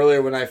looked up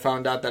earlier when I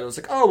found out that it was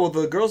like, oh, well,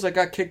 the girls that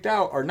got kicked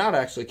out are not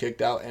actually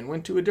kicked out and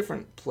went to a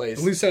different place.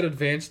 At least that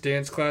advanced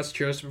dance class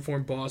chose to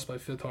perform "Boss" by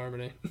Fifth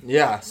Harmony.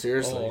 Yeah,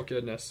 seriously. Oh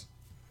goodness.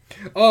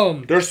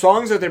 Their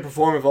songs that they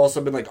perform have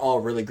also been like all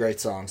really great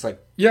songs, like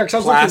Yeah,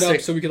 because I was looking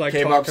up so we could like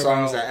K-pop talk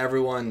songs about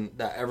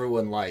that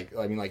everyone like.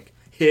 I mean, like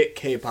hit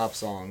K-pop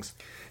songs.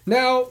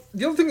 Now,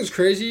 the other thing that's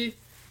crazy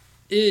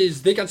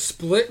is they got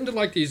split into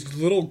like these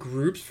little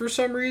groups for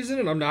some reason,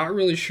 and I'm not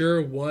really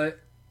sure what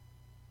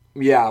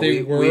Yeah,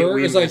 they were. We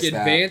It was like missed that.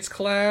 advanced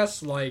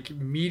class, like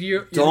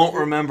media. Don't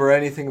remember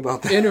anything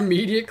about that.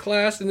 Intermediate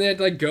class, and they had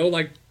to like go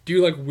like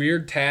do like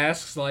weird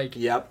tasks, like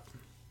Yep.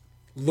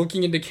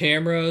 looking into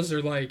cameras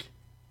or like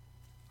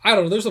I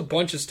don't know. There's a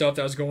bunch of stuff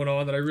that was going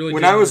on that I really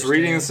When didn't I was understand.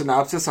 reading the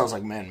synopsis, I was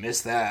like, man,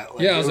 missed that.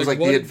 Like, Yeah, I it was was like,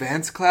 like the what?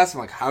 advanced class. I'm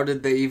like, how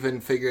did they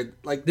even figure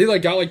like? They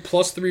like got like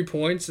plus 3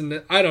 points,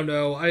 and I don't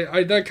know.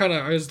 I that kind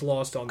of I was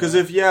lost on Because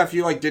that. if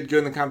you like did good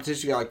in the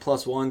competition, you got like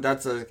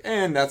 +1.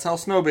 And that's how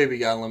Snow Baby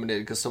got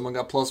eliminated because someone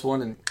got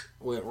 +1 and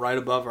went right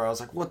above her. I was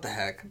like, what the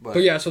heck?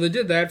 But yeah, so they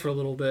did that for a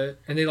little bit,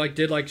 and they like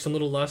did like some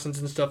little lessons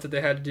and stuff that they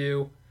had to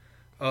do.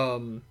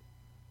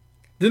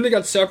 Then they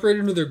got separated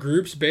into their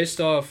groups based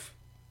off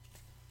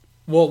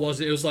what was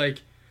it? It was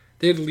like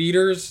they had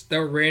leaders that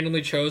were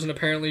randomly chosen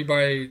apparently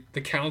by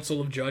the council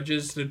of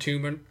judges to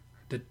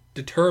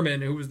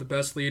determine who was the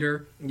best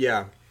leader.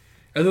 Yeah.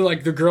 And then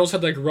like the girls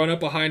had like run up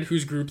behind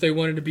whose group they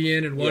wanted to be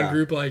in, and one Yeah.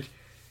 group like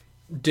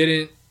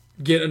didn't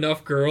get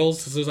enough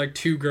girls. So there's like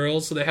 2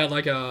 girls, so they had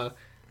like a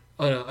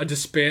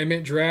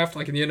disbandment draft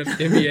like in the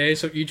NBA.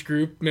 So each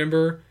group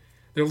member,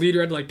 their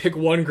leader had to like pick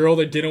one girl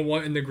they didn't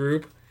want in the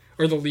group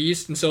or the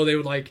least, and so they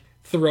would like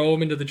throw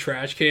them into the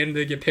trash can and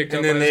they get picked And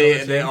up. then by this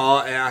other they team. all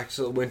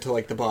actually went to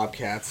like the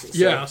Bobcats. So.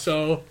 Yeah,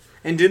 so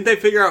And didn't they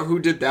figure out who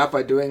did that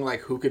by doing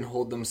like who can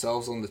hold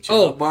themselves on the chin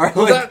oh, up bar?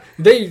 well, Like, that,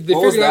 they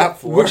what was figured that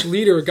out for? which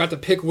leader got to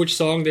pick which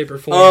song they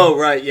performed. oh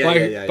right, yeah, by,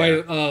 yeah.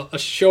 by a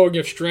showing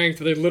of strength.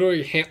 They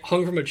literally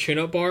hung from a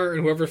chin-up bar,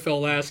 and whoever fell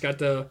last got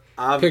to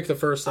pick the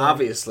first song.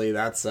 Obviously,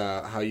 that's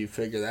how you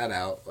figure that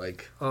out.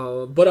 Like,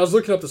 But I was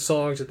looking up the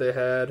songs that they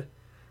had.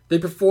 They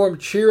performed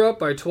 "Cheer Up"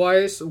 by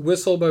Twice,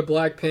 "Whistle" by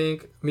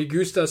Blackpink, "Me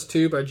Gustas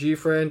 2" by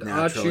G-Friend,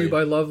 Naturally. "Achu"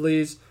 by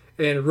Lovelyz,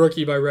 and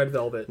 "Rookie" by Red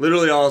Velvet.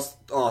 literally all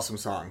awesome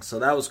songs. So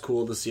that was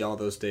cool to see all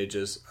those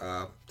stages.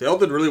 They all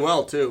did really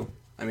well too.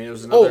 I mean, it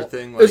was another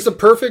thing. Like, it's the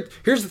perfect.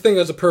 Here's the thing: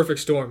 that's a perfect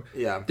storm.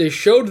 yeah, They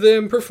showed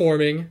them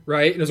performing,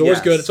 right? And it's always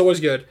Yes. good. It's always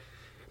good.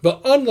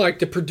 But unlike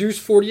the Produce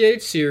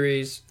 48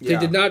 series, they Yeah.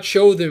 did not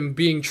show them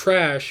being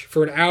trash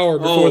for an hour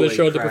before they Holy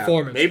showed crap. the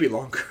performance. Maybe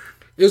longer.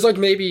 It was like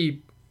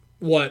maybe,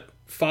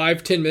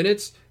 5-10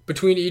 minutes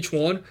between each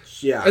one.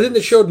 Yeah. And then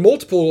they showed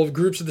multiple of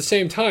groups at the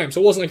same time.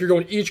 So it wasn't like you're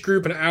going each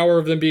group an hour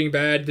of them being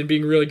bad, then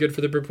being really good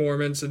for the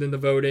performance, and then the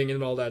voting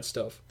and all that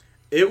stuff.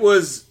 It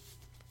was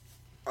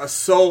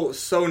so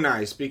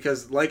nice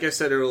because, like I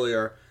said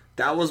earlier,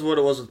 that was what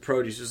it was with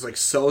Produce. It was like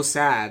so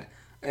sad.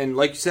 And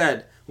like you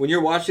said, when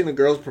you're watching the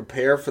girls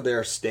prepare for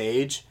their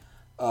stage,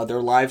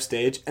 their live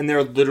stage, and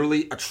they're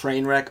literally a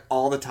train wreck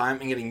all the time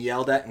and getting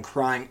yelled at and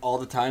crying all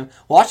the time,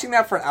 watching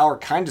that for an hour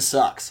kind of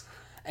sucks.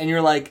 And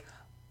you're like,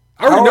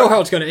 I already know how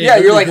it's going to end. Yeah,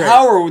 you're like,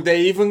 how are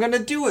they even going to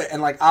do it?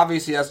 And like,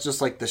 obviously that's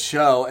just like the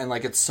show, and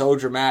like it's so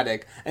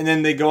dramatic. And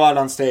then they go out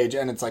on stage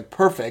and it's like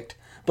perfect.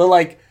 But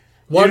like,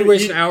 why do you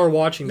waste an hour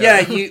watching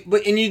that? Yeah,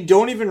 and you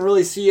don't even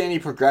really see any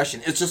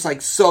progression. It's just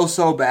like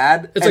so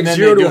bad. It's like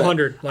 0 to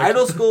 100. Like,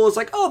 Idol School is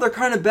like, oh, they're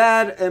kind of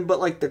bad, but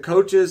like the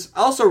coaches,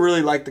 I also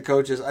really like the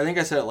coaches. I think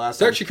I said it last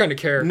time. They actually kind of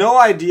care. No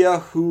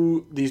idea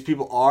who these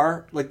people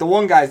are. Like the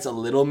one guy's a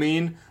little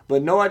mean,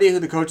 but no idea who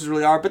the coaches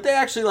really are. But they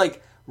actually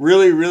like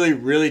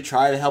really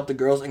try to help the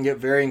girls and get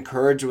very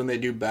encouraged when they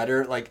do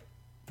better. Like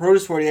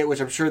Produce 48,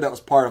 which I'm sure that was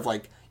part of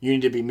like, you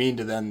need to be mean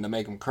to them to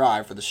make them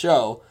cry for the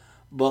show.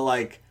 But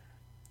like,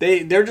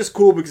 they're just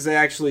cool because they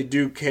actually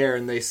do care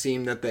and they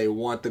seem that they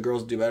want the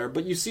girls to do better.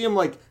 But you see them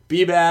like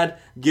be bad,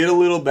 get a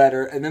little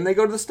better, and then they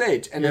go to the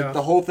stage. And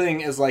the whole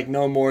thing is like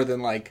no more than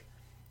like,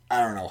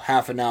 I don't know,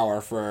 half an hour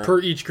per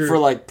each group, for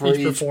like per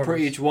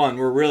each one.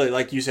 We're really,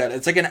 like you said,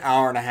 it's like an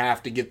hour and a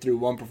half to get through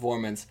one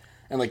performance,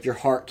 and like your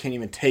heart can't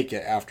even take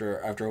it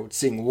after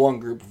seeing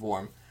one group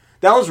perform.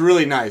 That was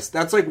really nice.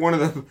 That's like one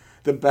of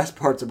the best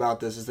parts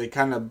about this is they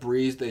kind of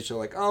breeze. They show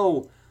like,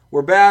 oh,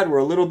 we're bad, we're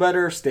a little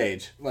better,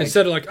 stage. Like,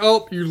 instead of like,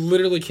 oh, you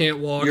literally can't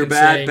walk. You're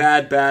bad,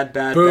 boom,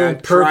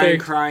 bad,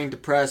 perfect. Crying,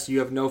 depressed, you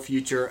have no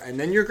future, and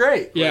then you're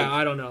great. Yeah,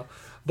 I don't know.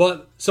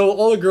 But, so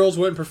all the girls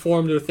went and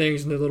performed their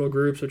things in their little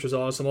groups, which was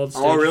awesome.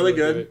 All really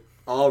good. Great.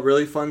 All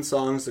really fun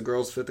songs. The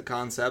girls fit the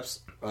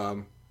concepts.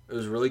 It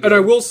was really good. And I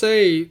will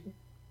say,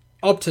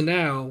 up to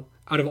now,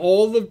 out of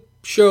all the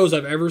shows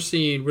I've ever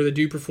seen where they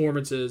do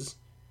performances,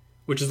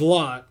 which is a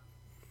lot,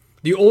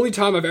 the only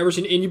time I've ever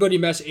seen anybody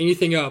mess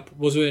anything up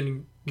was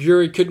when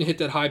Yuri couldn't hit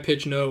that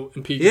high-pitched note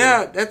in Peek.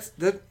 Yeah,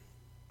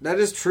 that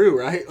is true,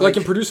 right? Like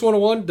in Produce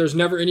 101, there's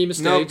never any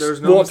mistakes. No,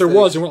 there's no mistakes. If there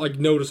was, they weren't like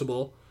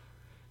noticeable.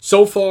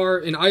 So far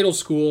in Idol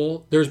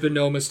School, there's been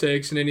no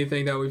mistakes in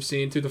anything that we've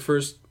seen through the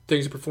first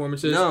things of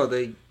performances. No,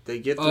 they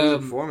get through the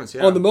performance,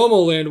 yeah. On the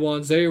Momo Land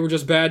ones, they were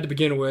just bad to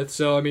begin with,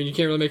 so I mean, you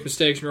can't really make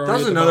mistakes. That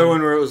was another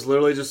one where it was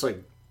literally just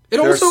like, it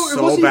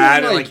so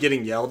bad and like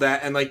getting yelled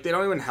at, and like they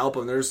don't even help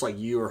them. They're just like,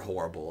 you are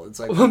horrible. It's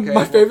like, okay,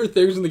 my favorite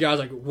thing was when the guy's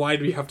like, why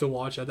do we have to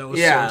watch that? That was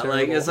so terrible.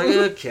 Like it's like,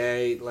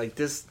 okay, like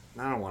this,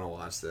 I don't want to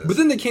watch this. But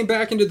then they came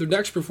back into their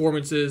next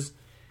performances,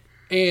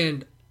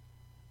 and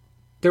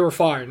they were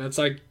fine. That's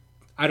like,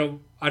 I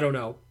don't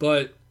know,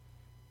 but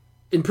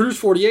in Produce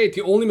 48,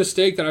 the only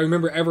mistake that I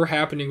remember ever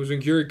happening was when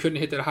Yuri couldn't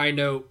hit that high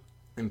note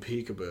in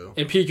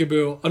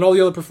Peekaboo. And all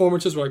the other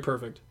performances were like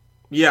perfect.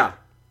 Yeah,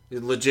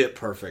 legit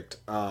perfect.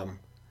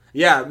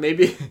 Yeah,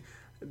 maybe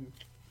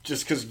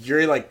just because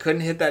Yuri like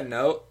couldn't hit that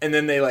note, and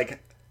then they like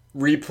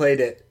replayed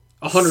it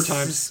 100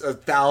 times,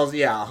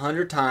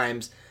 100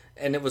 times,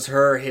 and it was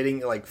her hitting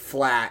like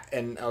flat,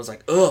 and I was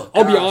like, ugh.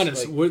 I'll be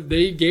honest, like,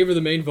 they gave her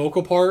the main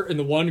vocal part in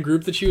the one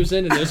group that she was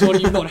in, and this one,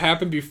 even though it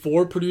happened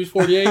before Produce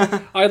 48,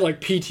 I had like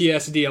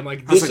PTSD. I'm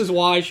like, this is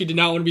why she did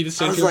not want to be the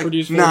center of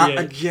Produce 48. Not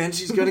again.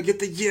 She's gonna get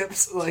the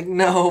yips. Like,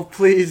 no,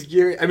 please,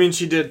 Yuri. I mean,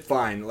 she did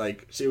fine.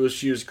 Like, she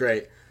was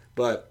great,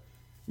 but.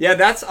 Yeah,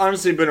 that's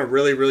honestly been a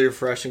really, really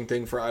refreshing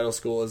thing for Idol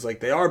School is like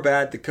they are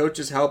bad, the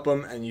coaches help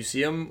them, and you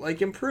see them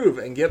like improve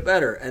and get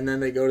better, and then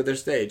they go to their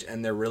stage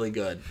and they're really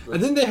good.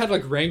 And then they had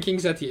like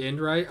rankings at the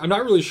end, right? I'm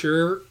not really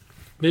sure,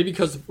 maybe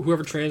because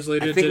whoever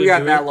translated it. I think we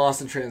got that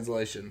lost in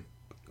translation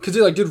because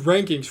they like did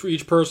rankings for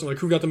each person, like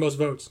who got the most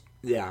votes.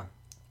 Yeah.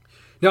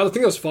 Now the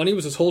thing that was funny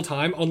was this whole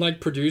time, unlike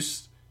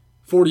Produce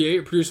 48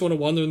 or Produce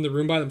 101, they're in the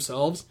room by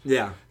themselves.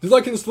 Yeah. They're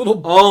like in this little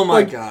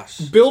gosh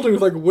building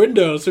with like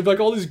windows. So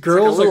like all these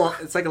girls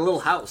it's like a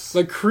little house.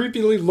 Like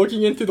creepily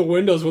looking in through the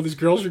windows while these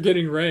girls are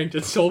getting ranked.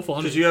 It's so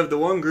funny. Because you have the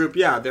one group,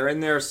 they're in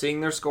there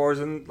seeing their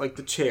scores in like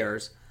the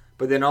chairs,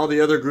 but then all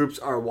the other groups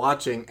are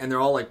watching and they're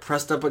all like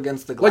pressed up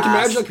against the glass. Like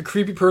imagine like a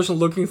creepy person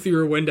looking through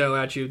your window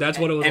at you. That's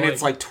what it was and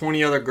it's like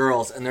 20 other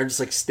girls and they're just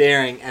like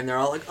staring and they're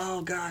all like,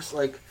 oh gosh,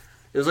 like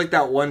it was like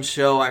that one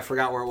show, I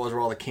forgot where it was,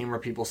 where all the camera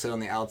people sit on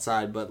the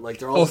outside, but like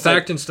they're all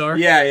Fact and Star?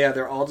 Yeah,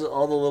 they're all the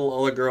little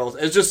older girls.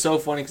 It's just so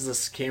funny because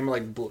this camera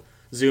like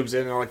zooms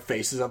in and they're like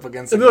faces up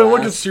against the glass. And they're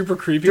looking super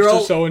creepy, it's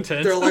just so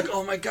intense. They're like,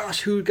 oh my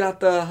gosh, who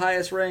got the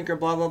highest rank or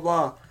blah, blah,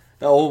 blah.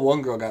 That old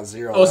one girl got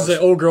 0. I was going to say,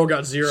 old girl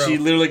got 0. She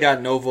literally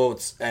got no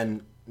votes,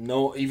 and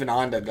no, even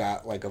Anda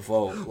got like a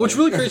vote. What's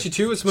really crazy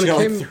too is when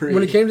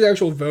it came to the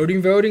actual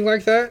voting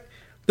like that,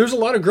 there's a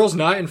lot of girls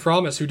not in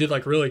Promise who did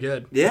like really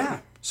good. Yeah.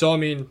 So I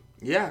mean,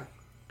 yeah.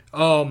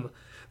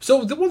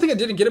 So the one thing I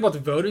didn't get about the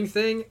voting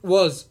thing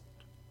was,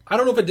 I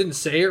don't know if I didn't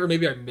say it or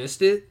maybe I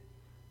missed it,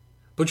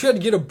 but you had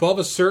to get above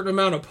a certain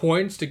amount of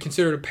points to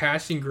consider it a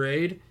passing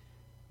grade.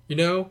 You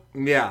know?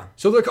 Yeah.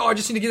 So they're like, oh, I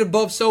just need to get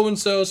above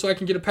so-and-so so I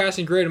can get a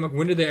passing grade. I'm like,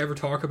 when did they ever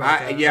talk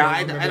about that?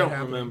 I don't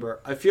remember.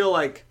 I feel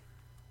like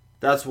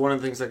that's one of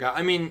the things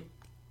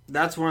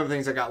that's one of the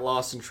things that got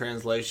lost in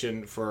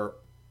translation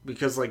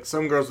because like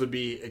some girls would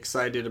be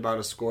excited about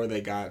a score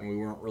they got and we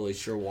weren't really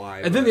sure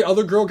why. And then the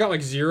other girl got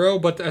like 0,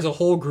 but as a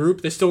whole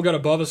group, they still got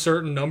above a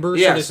certain number,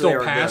 so they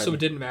still passed, so it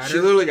didn't matter. She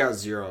literally got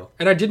 0.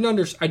 And I didn't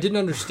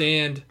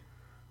understand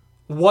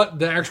what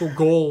the actual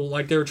goal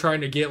like they were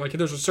trying to get. Like if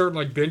there's a certain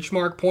like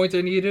benchmark point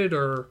they needed,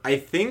 or I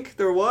think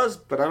there was,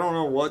 but I don't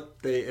know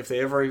if they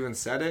ever even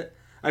said it.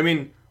 I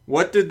mean,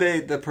 what did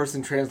the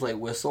person translate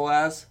whistle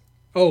as?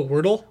 Oh,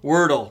 Wordle?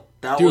 Wordle.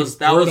 That Dude, was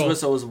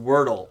whistle was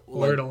Wordle.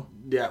 Wordle.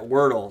 Yeah,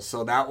 Wordle.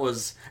 So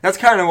that's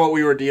kind of what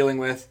we were dealing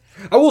with.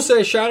 I will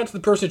say, shout out to the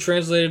person who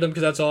translated them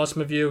because that's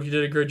awesome of you. You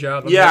did a great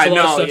job. Yeah, I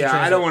know. Yeah,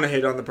 I don't want to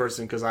hate on the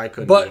person because I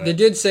couldn't. But they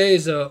did say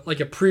as a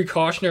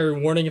precautionary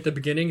warning at the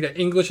beginning that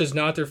English is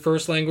not their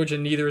first language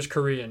and neither is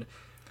Korean.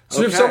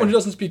 So if someone who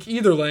doesn't speak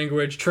either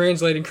language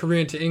translating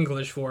Korean to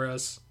English for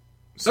us,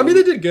 so I mean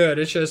they did good.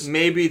 It's just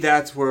maybe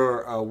that's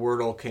where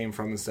Wordle came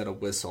from instead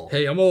of whistle.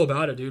 Hey, I'm all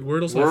about it, dude.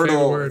 Wordle's my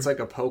favorite word. It's like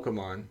a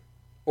Pokemon.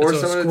 Or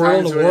it's a squirrel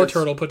and a war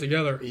turtle put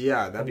together.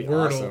 Yeah, that'd be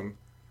awesome.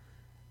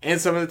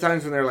 And some of the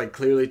times when they're like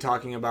clearly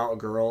talking about a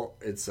girl,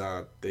 it's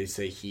they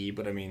say he,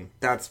 but I mean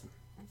that's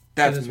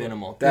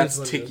minimal. That's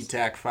ticky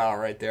tack foul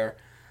right there.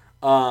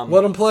 Let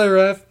them play,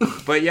 ref.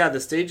 But yeah, the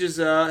stages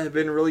have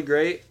been really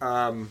great.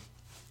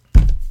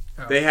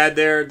 They had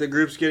the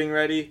groups getting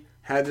ready,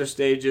 had their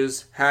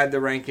stages, had the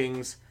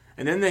rankings,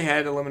 and then they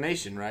had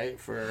elimination, right?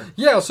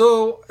 Yeah.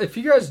 So if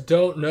you guys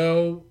don't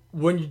know,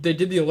 when they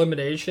did the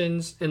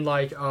eliminations in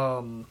like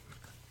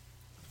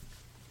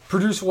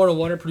Produce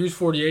 101 or Produce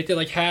 48, they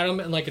like had them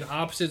in like an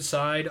opposite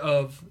side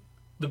of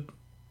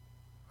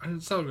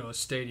it's not really a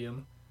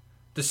stadium.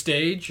 The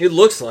stage. It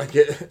looks like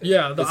it.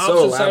 Yeah, the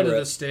opposite side of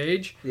the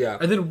stage. Yeah.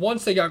 And then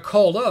once they got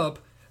called up,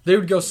 they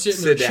would go sit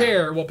in their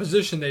chair, what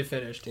position they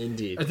finished.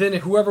 Indeed. And then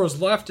whoever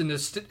was left in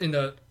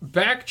the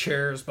back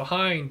chairs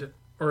behind,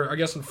 or I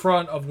guess in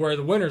front of where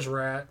the winners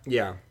were at.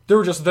 Yeah. They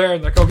were just there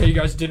and like, okay, you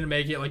guys didn't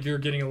make it, like you're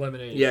getting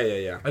eliminated.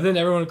 Yeah. And then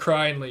everyone would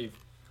cry and leave.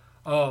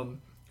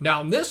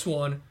 Now in this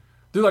one,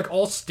 they're like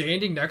all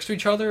standing next to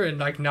each other in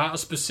like not a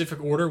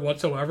specific order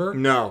whatsoever.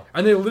 No.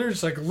 And they literally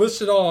just like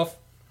listed off.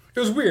 It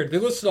was weird. They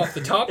listed off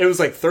the top. It was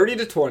like 30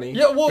 to 20.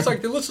 Yeah, well, it's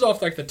like they listed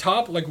off like the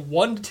top like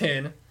 1 to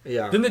 10.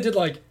 Yeah. Then they did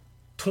like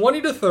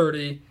 20 to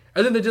 30,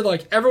 and then they did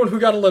like everyone who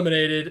got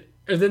eliminated,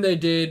 and then they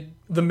did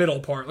the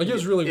middle part. Like it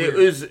was really weird.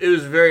 It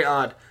was very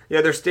odd. Yeah,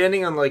 they're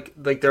standing on like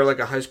they're like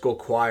a high school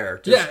choir.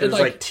 There's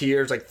like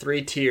tiers, like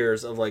 3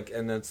 tiers of like,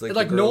 and it's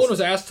like no one was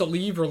asked to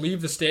leave or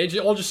leave the stage. They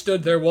all just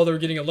stood there while they were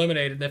getting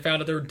eliminated, and they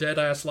found out they were dead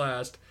ass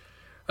last.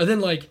 And then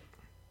like,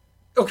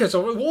 okay,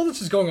 so while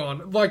this is going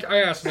on, like I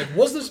asked, like,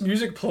 was this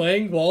music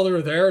playing while they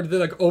were there, or did they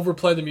like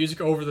overplay the music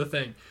over the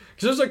thing?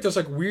 Because there's like this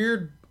like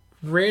weird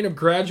random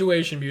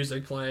graduation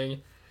music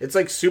playing. It's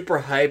like super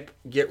hype.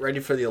 Get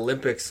ready for the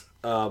Olympics.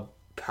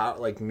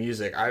 Like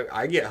music,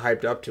 I get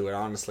hyped up to it.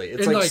 Honestly,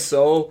 it's like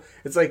so.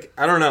 It's like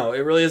I don't know. It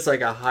really is like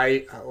a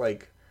high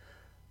like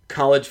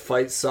college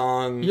fight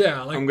song.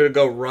 Yeah, like, I'm gonna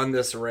go run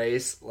this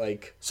race.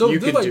 Like so you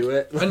can do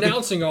it.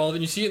 Announcing all of it,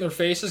 and you see it in their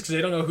faces because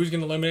they don't know who's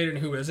getting eliminated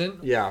and who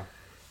isn't. Yeah.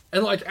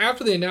 And like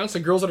after they announce the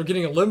girls that are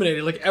getting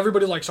eliminated, like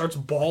everybody like starts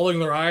bawling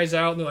their eyes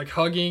out and they're like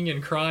hugging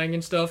and crying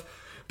and stuff.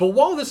 But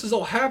while this is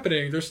all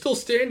happening, they're still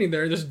standing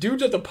there. This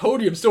dude's at the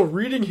podium still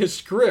reading his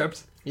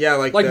script. Yeah,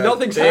 like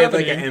nothing's they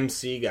happening. Have like an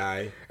MC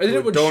guy. And then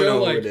it would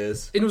show like it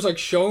is. It was like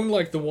showing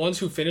like the ones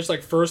who finished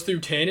like 1st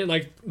through 10, and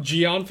like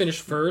Jiyeon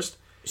finished first.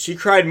 She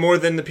cried more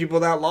than the people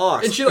that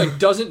lost. And she like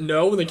doesn't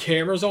know when the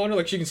camera's on her.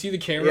 Like she can see the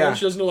camera, and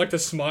she doesn't know like to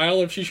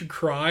smile if she should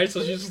cry. So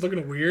she's just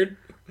looking weird.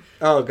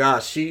 Oh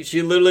gosh, she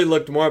literally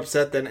looked more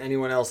upset than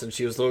anyone else, and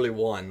she was literally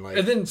won. Like,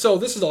 and then so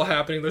this is all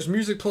happening. There's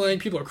music playing,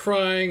 people are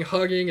crying,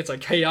 hugging. It's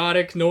like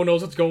chaotic. No one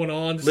knows what's going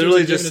on.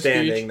 Literally just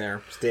standing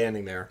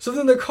there. So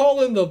then they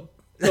call in the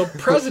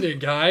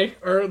president guy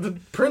or the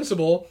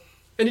principal,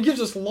 and he gives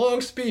this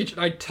long speech.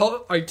 And I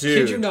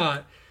kid you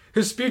not,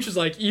 his speech is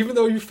like, even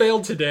though you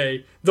failed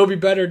today, there'll be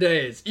better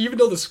days. Even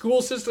though the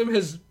school system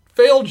has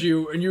failed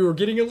you and you are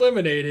getting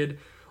eliminated,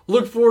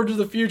 look forward to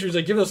the future. He's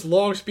like, give this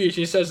long speech.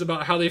 And he says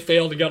about how they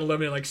failed and got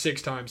eliminated like 6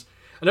 times.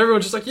 And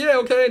everyone's just like, yeah,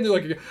 okay. And they're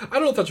like, I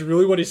don't know if that's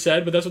really what he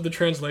said, but that's what the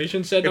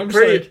translation said. It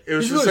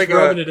was just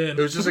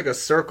like a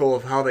circle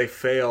of how they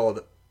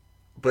failed,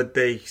 but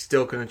they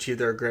still can achieve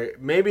their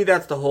great. Maybe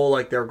that's the whole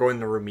like they're going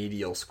to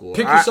remedial school.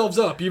 Pick yourselves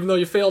up, even though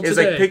you failed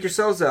today. It's like pick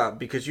yourselves up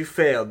because you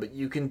failed, but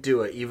you can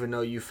do it even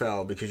though you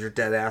fell because you're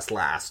dead ass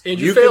last. And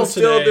you failed can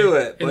still today, do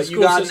it, and but the you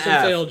school got an system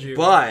F. failed you.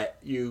 But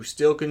you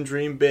still can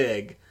dream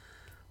big.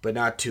 but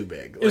not too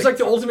big. It was like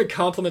the ultimate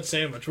compliment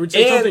sandwich. We'd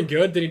say something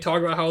good, then he'd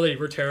talk about how they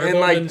were terrible. And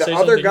like and the say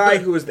other something guy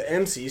good. who was the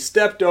MC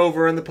stepped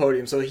over in the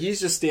podium, so he's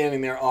just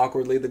standing there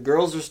awkwardly. The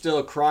girls are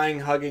still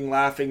crying, hugging,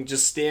 laughing,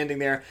 just standing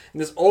there.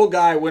 And this old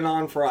guy went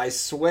on for, I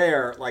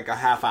swear, like a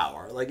half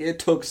hour. Like it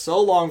took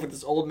so long for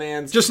this old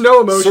man's just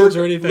no emotions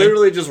or anything.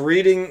 Literally just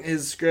reading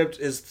his script,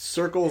 his it's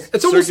circular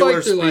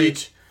like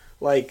speech.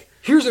 Like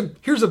here's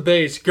a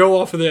bass,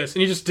 go off of this,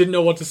 and he just didn't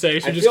know what to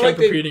say, so he just kept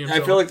repeating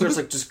himself. I feel like there's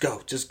like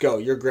just go,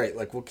 you're great.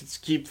 Like we'll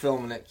just keep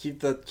filming it, keep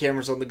the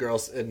cameras on the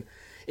girls, and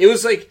it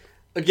was like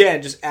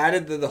again just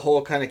added to the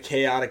whole kind of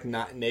chaotic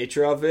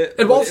nature of it.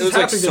 And while this is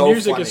happening, like, so the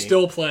music funny. is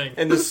still playing,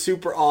 and the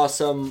super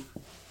awesome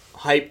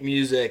hype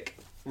music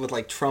with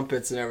like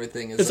trumpets and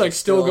everything. It's like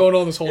still going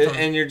on this whole time,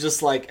 and you're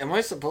just like, am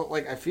I supposed?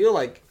 Like I feel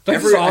like I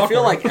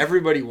feel like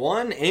everybody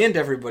won and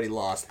everybody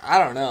lost. I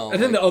don't know.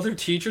 And then the other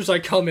teachers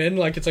like come in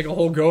like it's like a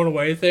whole going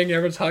away thing.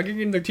 Everyone's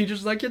hugging, and the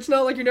teacher's like, it's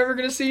not like you're never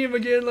gonna see him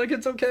again. Like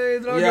it's okay.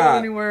 They're not going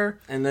anywhere.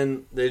 And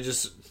then it's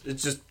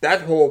just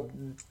that whole.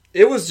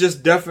 It was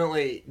just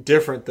definitely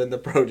different than the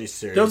Produce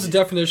series. That was the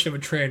definition of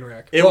a train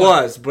wreck.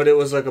 But it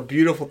was like a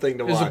beautiful thing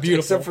to watch.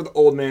 Except for the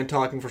old man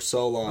talking for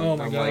so long. Oh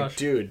my I'm gosh. like,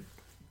 dude,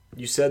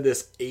 you said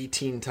this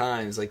 18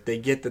 times. Like, they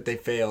get that they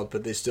failed,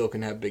 but they still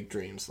can have big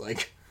dreams.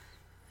 Like,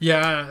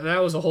 yeah,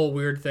 that was a whole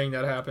weird thing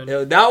that happened.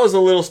 That was a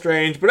little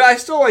strange, but I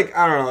still like,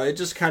 I don't know, it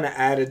just kind of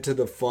added to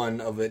the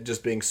fun of it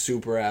just being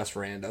super ass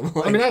random.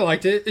 Like, I mean, I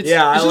liked it. It's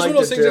I just liked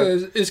one of those it things too.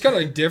 that it's kind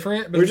of like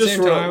different, but we're at the just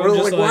same time, we're I'm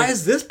just like, why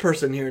is this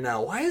person here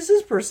now? Why is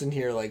this person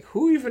here? Like,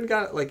 who even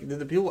got, like, did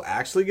the people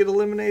actually get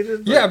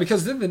eliminated? Like, yeah,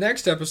 because then the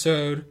next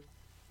episode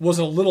was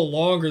a little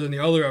longer than the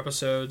other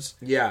episodes.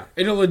 Yeah.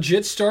 And it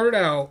legit started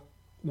out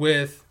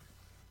with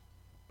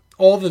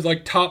all the,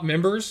 like, top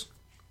members,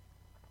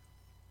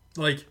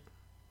 like,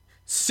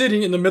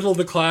 sitting in the middle of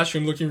the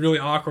classroom looking really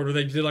awkward, where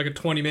they did, like, a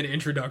 20-minute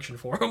introduction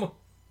for them.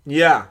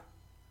 Yeah.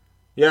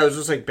 Yeah, it was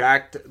just, like,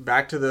 back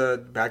to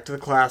the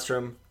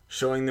classroom,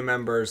 showing the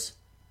members.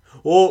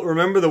 Well,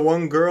 remember the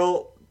one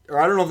girl, or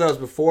I don't know if that was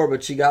before,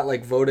 but she got,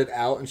 like, voted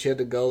out, and she had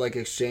to go, like,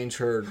 exchange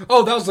her...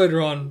 Oh, that was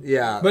later on.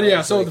 Yeah. But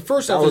yeah, so the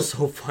first episode... That was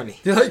so funny.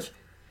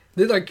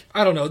 They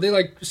I don't know, they,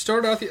 like,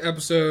 started out the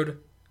episode,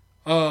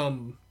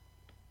 and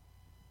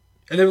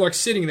they were, like,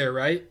 sitting there,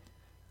 right?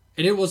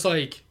 And it was,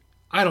 like,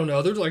 I don't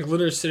know, they're, like,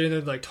 literally sitting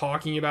there, like,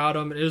 talking about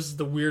them. It was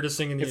the weirdest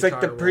thing in the entire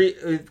world.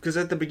 It's like because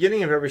at the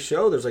beginning of every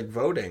show, there's, like,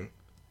 voting.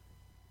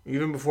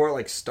 Even before it,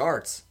 like,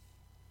 starts.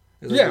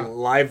 There's, like,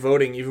 live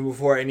voting even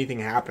before anything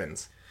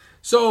happens.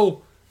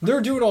 So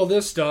they're doing all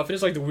this stuff, and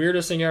it's like the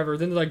weirdest thing ever.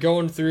 Then they're like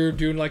going through,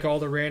 doing like all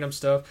the random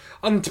stuff.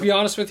 To be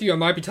honest with you, I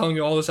might be telling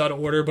you all this out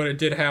of order, but it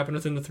did happen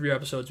within the 3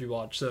 episodes we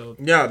watched. So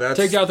yeah,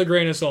 take out the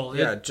grain of salt.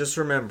 Yeah, just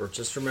remember,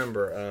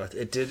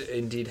 it did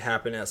indeed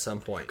happen at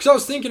some point. Because I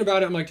was thinking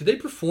about it, I'm like, did they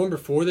perform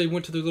before they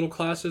went to their little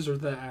classes, or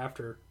that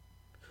after?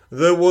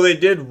 Well, they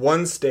did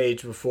one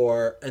stage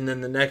before, and then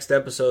the next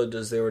episode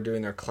is they were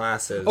doing their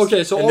classes.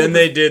 Okay, so and then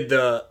they did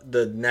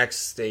the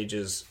next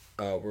stages.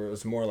 Where it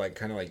was more like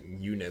kind of like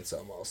units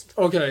almost.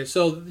 Okay,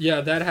 so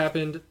yeah, that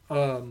happened.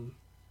 Oh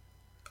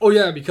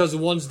yeah, because the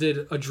ones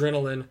did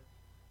Adrenaline,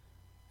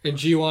 and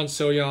Jiwon,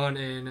 Soyeon,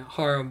 and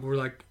Haram were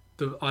like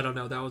I don't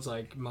know. That was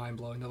like mind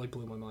blowing. That like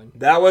blew my mind.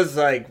 That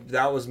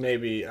was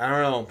maybe, I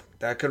don't know.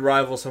 That could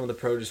rival some of the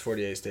Produce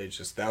 48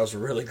 stages. That was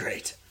really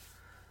great.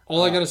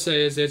 All I gotta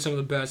say is they had some of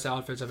the best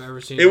outfits I've ever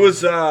seen. It was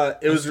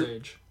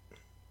stage.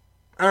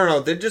 I don't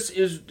know.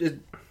 It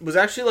was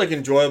actually like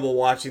enjoyable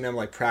watching them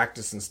like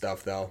practice and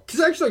stuff though. Because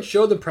I actually like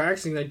showed them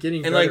practicing, like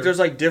getting and better. like there's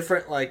like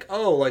different like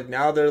like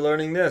now they're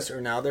learning this, or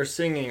now they're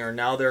singing, or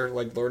now they're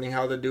like learning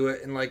how to do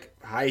it in like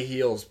high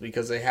heels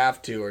because they have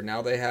to, or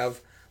now they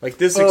have like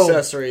this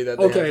accessory that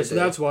they have to so do.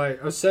 that's why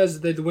it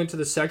says they went to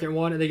the second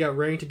one and they got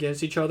ranked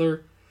against each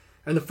other,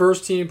 and the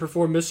first team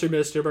performed Mr.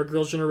 Mister by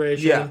Girls'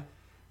 Generation. Yeah.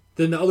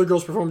 Then the other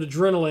girls performed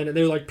Adrenaline, and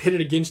they were like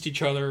pitted against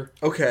each other.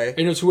 Okay.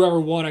 And it was whoever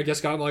won, I guess,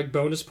 got like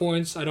bonus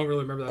points. I don't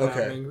really remember that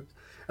happening.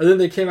 And then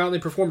they came out and they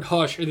performed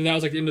Hush, and then that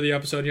was like the end of the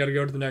episode. You got to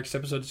go to the next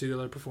episode to see the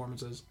other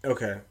performances.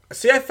 Okay.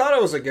 See, I thought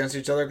it was against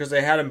each other because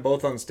they had them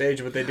both on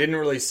stage, but they didn't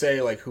really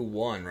say like who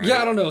won, right?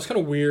 Yeah, I don't know. It's kind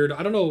of weird.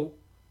 I don't know.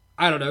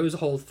 It was a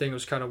whole thing. It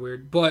was kind of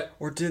weird, but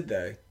or did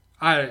they?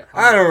 I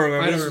don't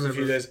remember. This was a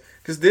few days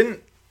because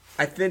didn't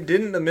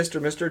the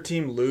Mr. Mister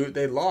team lose?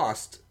 They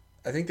lost.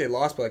 I think they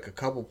lost by like a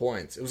couple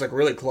points. It was like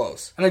really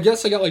close. And I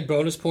guess they got like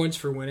bonus points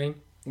for winning.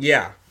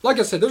 Yeah. Like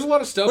I said, there's a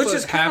lot of stuff which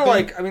is kind of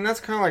like, I mean,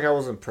 that's kind of like I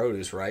was in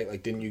Produce, right?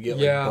 Like, didn't you get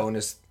like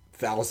bonus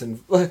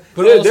 1,000? But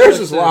theirs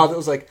was wild. It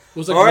was like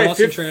all right,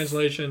 lost in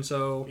translation.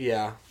 So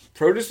yeah,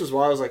 Produce was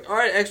wild. I was like, all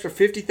right, extra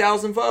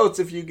 50,000 votes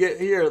if you get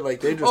here.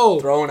 Like they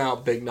just throwing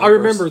out big numbers. I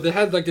remember they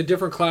had like the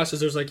different classes.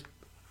 There's like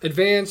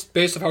advanced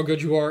based on how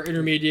good you are,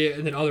 intermediate,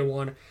 and then other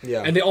one.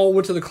 Yeah. And they all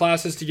went to the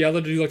classes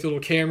together to do like the little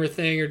camera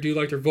thing or do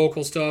like their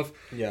vocal stuff.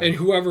 Yeah. And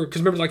whoever,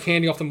 because remember like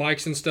handing off the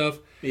mics and stuff.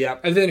 Yeah.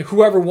 And then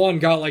whoever won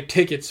got like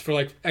tickets for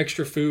like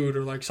extra food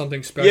or like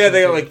something special. Yeah,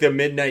 they got like the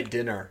midnight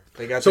dinner.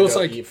 They got to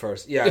go eat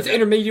first. Yeah. If the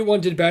intermediate one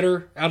did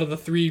better out of the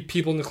 3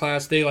 people in the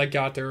class, they like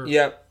got their.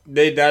 Yep.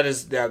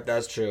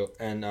 That's true,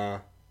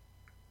 and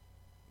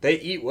they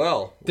eat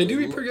well. They do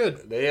eat pretty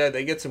good.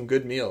 They get some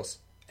good meals.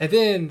 And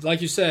then,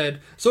 like you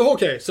said, so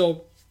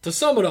to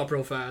sum it up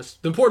real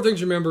fast, the important thing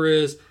to remember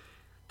is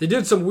they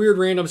did some weird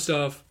random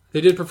stuff. They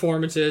did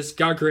performances,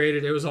 got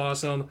graded, it was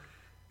awesome.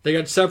 They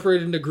got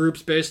separated into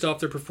groups based off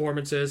their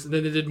performances, and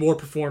then they did more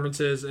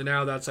performances, and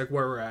now that's like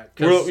where we're at.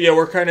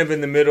 We're kind of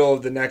in the middle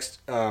of the next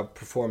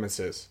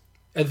performances.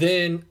 And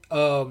then,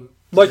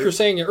 like you were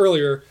saying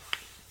earlier,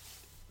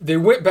 they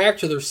went back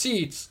to their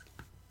seats,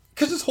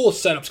 because this whole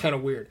setup's kind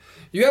of weird.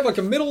 You have like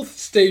a middle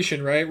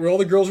station, right, where all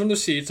the girls are in their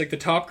seats, like the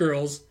top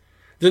girls.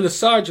 Then the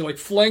sides are like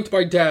flanked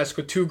by desks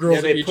with two girls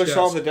at each desk. Yeah, they push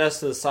all the desks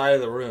to the side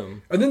of the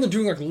room. And then they're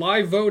doing like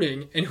live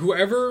voting, and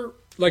whoever,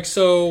 like,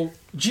 so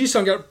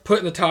Jisung got put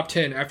in the top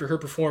 10 after her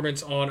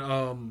performance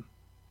on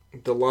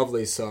the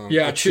Lovely song.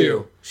 Yeah,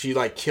 Chew. She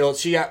like killed.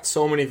 She got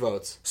so many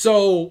votes.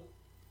 So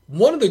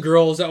one of the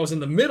girls that was in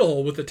the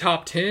middle with the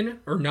top 10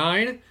 or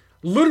 9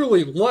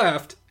 literally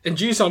left, and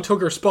Jisung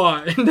took her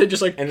spot, and they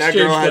just like. And that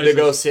girl had to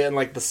go sit in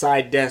like the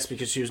side desk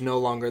because she was no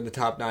longer in the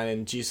top 9,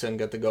 and Jisung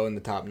got to go in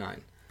the top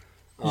 9.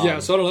 Yeah,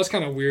 so I don't know, that's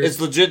kind of weird. It's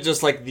legit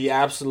just like the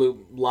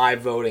absolute live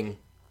voting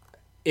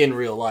in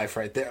real life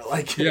right there.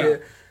 Like, yeah.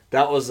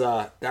 that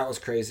was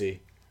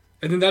crazy.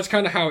 And then that's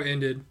kind of how it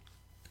ended.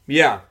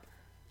 Yeah.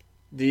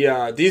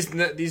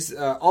 These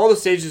all the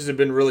stages have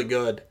been really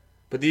good,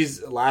 but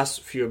these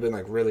last few have been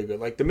like really good.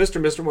 Like the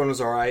Mr. one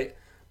was alright,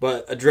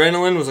 but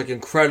Adrenaline was like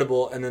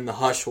incredible, and then the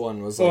Hush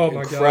one was like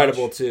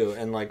incredible too.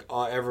 And like a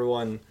lot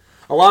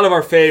of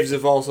our faves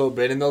have also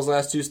been in those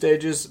last two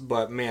stages,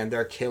 but man,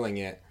 they're killing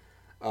it.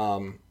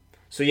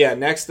 So yeah,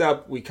 next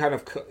up we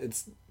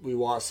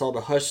saw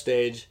the Hush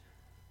stage,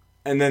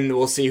 and then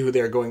we'll see who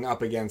they're going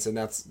up against, and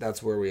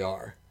that's where we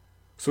are.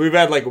 So we've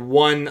had like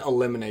one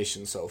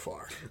elimination so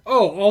far.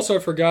 Oh, also I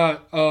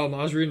forgot. I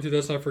was reading through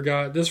this and I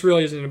forgot. This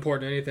really isn't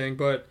important to anything,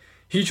 but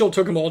Heechul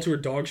took them all to a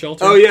dog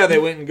shelter. Oh yeah, they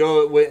went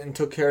and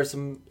took care of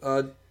some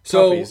puppies.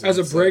 So as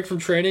a break from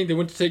training, they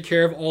went to take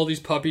care of all these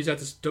puppies at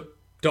this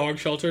dog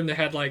shelter, and they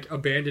had like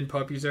abandoned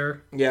puppies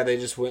there. Yeah, they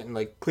just went and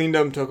like cleaned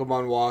them, took them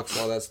on walks,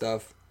 all that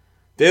stuff.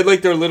 They had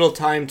like their little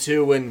time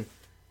too when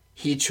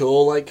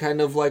Heechul like kind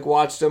of like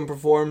watched them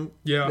perform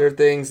their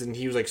things, and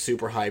he was like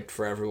super hyped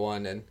for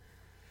everyone. And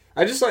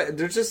I just like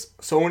there's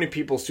just so many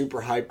people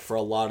super hyped for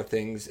a lot of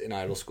things in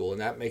Idol School,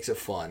 and that makes it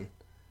fun.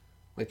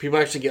 Like people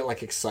actually get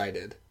like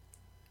excited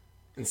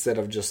instead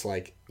of just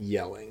like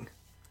yelling.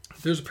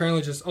 There's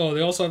apparently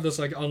they also have this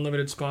like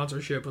unlimited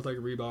sponsorship with like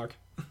Reebok.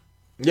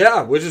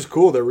 Yeah, which is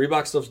cool. Their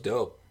Reebok stuff's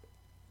dope.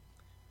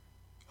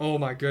 Oh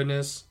my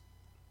goodness.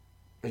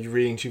 Are you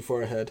reading too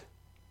far ahead?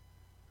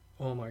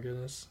 Oh my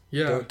goodness.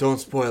 Yeah. Don't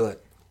spoil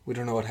it. We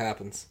don't know what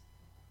happens.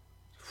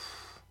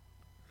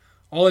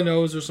 All I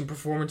know is there's some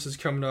performances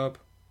coming up.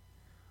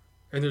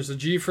 And there's a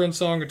G-Friend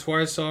song, a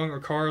Twice song, a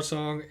Kara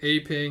song,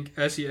 A-Pink,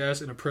 SES,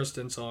 and a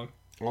Priston song.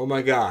 Oh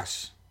my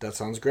gosh. That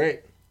sounds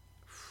great.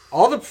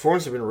 All the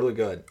performances have been really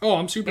good. Oh,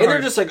 I'm super hyped. And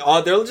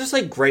they're just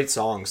like great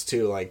songs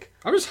too. Like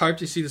I'm just hyped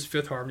to see this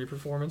Fifth Harmony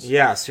performance.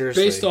 Yeah,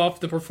 seriously. Based off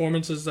the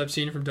performances I've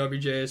seen from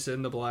WJS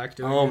and The Black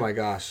doing it. My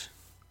gosh.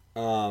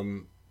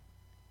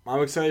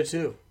 I'm excited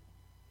too.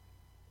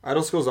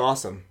 Idol School's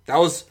awesome. That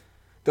was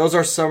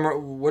our summer.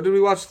 What did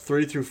we watch?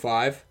 3 through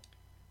 5?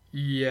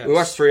 Yes. We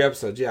watched 3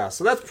 episodes, yeah.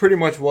 So that's pretty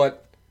much where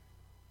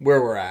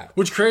we're at.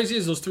 What's crazy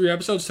is those 3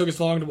 episodes took as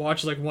long to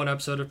watch like one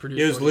episode of Produce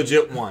 48. It was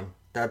legit one.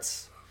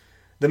 That's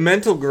the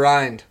mental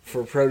grind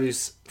for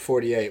Produce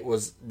 48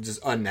 was just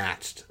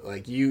unmatched.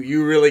 Like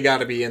you really got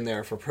to be in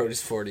there for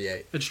Produce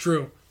 48. It's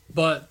true.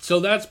 But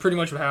so that's pretty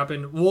much what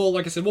happened.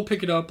 Like I said, we'll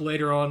pick it up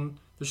later on.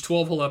 There's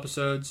 12 whole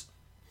episodes.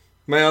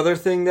 My other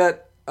thing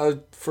that I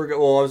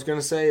was going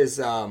to say is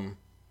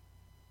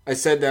I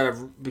said that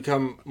I've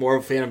become more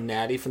of a fan of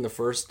Natty from the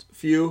first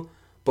few,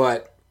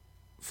 but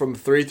from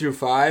 3 through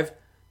 5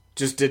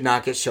 just did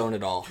not get shown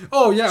at all.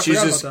 Oh yeah,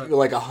 she's just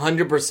like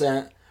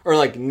 100% or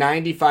like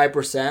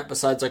 95%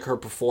 besides like her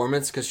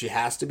performance because she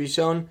has to be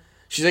shown.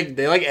 She's like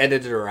they like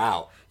edited her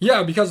out.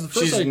 Yeah, because the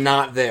first she's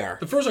not there.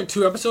 The first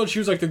 2 episodes, she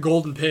was like the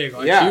golden pig.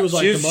 Like, yeah, she was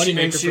like the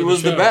moneymaker. She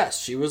was the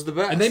best. She was the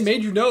best, and they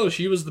made you know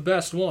she was the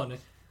best one.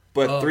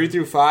 But 3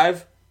 through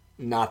 5,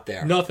 not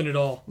there. Nothing at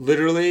all.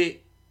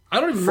 Literally, I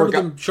don't even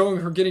remember them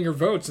showing her getting her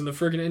votes in the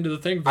friggin' Into the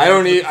Thing. I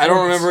don't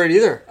remember it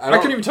either. I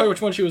couldn't even tell you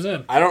which one she was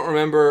in. I don't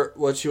remember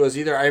what she was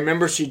either. I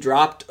remember she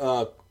dropped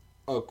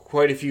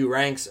quite a few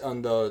ranks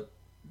on the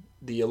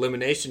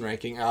elimination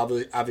ranking.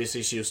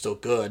 Obviously, she was still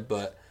good,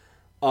 but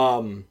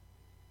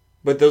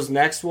those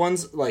next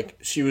ones, like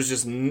she was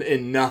just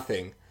in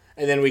nothing.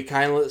 And then we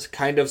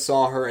kind of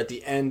saw her at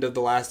the end of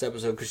the last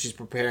episode because she's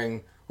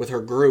preparing with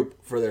her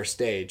group for their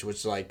stage,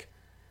 which like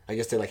I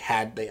guess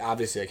they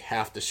obviously like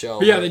have to show.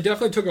 But yeah, they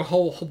definitely took a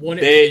whole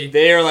 180.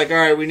 They are like, all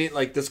right, we need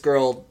like this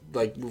girl.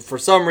 Like for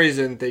some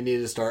reason, they need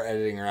to start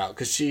editing her out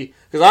because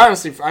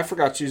honestly I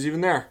forgot she was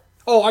even there.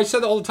 Oh, I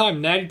said that all the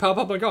time. Natty pop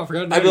up like, oh, I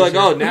forgot. I'd be like,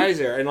 oh, Natty's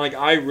there, and like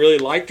I really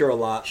liked her a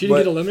lot. She didn't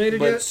get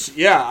eliminated yet.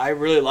 Yeah, I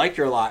really liked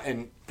her a lot,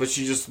 but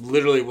she just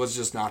literally was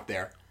just not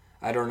there.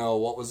 I don't know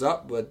what was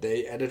up, but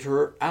they edited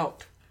her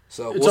out.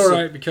 So It's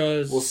alright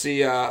because we'll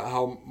see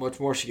how much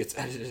more she gets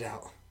edited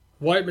out.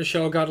 White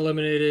Michelle got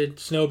eliminated.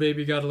 Snow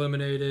Baby got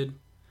eliminated.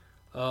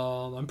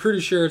 I'm pretty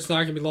sure it's not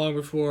going to be long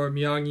before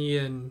Miyagi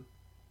and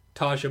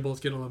Tasha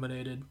both get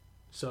eliminated.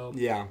 So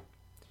yeah,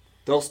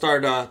 they'll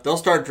start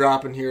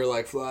dropping here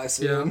like flies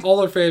soon. Yeah, all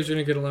our faves are going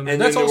to get eliminated.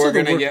 And That's then also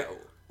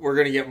we're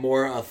gonna get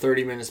more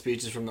 30-minute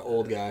speeches from the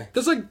old guy.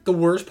 That's like the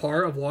worst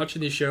part of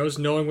watching these shows,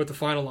 knowing what the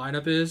final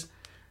lineup is.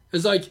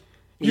 It's like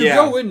you Yeah.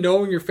 go in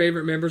knowing your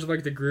favorite members of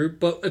like the group,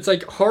 but it's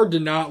like hard to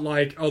not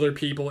like other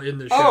people in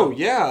the show. Oh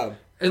yeah,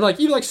 And like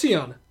even like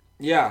Sion.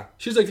 yeah,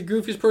 She's like the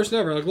goofiest person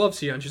ever. I like love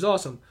Sion. She's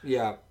awesome.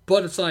 yeah.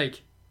 But it's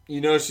like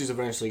You know she's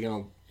eventually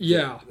gonna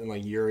and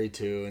like Yuri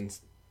too, and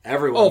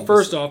everyone. oh,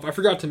 first off, I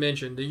forgot to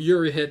mention that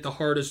Yuri hit the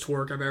hardest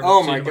twerk I've ever Oh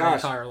seen my in my gosh.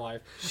 entire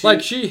life.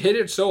 She hit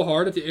it so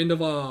hard at the end of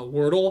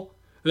Wordle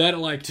that it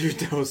like dude,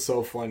 that was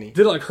so funny.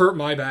 did it like hurt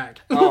my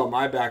back. Oh,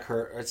 my back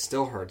hurt. It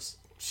still hurts.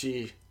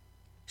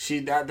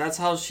 That's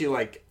how she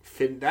like.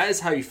 That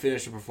is how you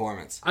finish a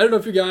performance. I don't know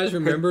if you guys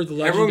remember the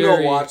legendary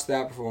Everyone go watch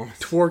that performance.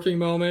 twerking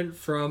moment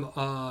from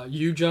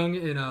Yu Jung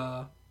in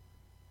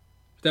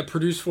that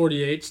Produce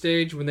 48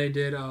 stage when they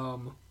did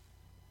when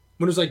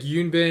it was like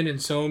Yoonbin and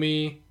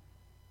Somi.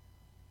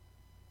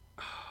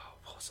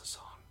 What was the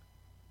song?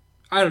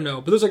 I don't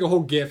know, but there's like a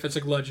whole GIF. It's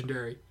like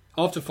legendary.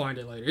 I'll have to find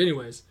it later.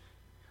 Anyways,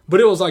 but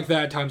it was like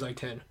that times like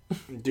 10.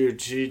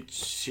 Dude, she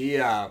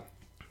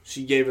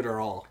gave it her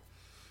all.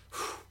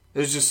 It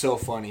was just so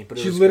funny, but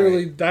it She was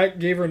literally great. that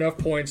gave her enough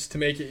points to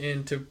make it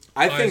into.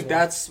 I think Eyes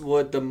that's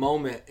what the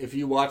moment. If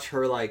you watch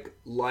her like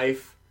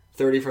Life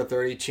 30 for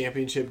 30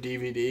 championship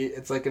DVD,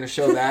 it's like going to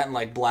show that in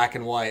like black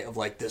and white of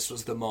like this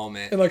was the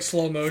moment. in like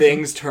slow motion.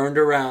 Things turned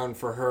around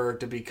for her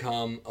to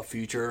become a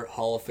future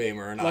Hall of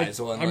Famer in Like,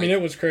 Aizawa. I mean, it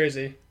was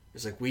crazy.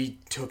 It's like we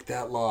took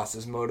that loss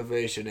as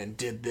motivation and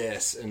did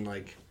this, and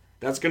like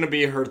that's going to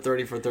be her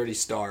 30 for 30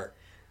 start.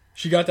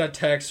 She got that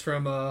text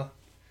from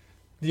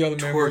the other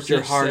members. Twerk your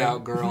that heart said,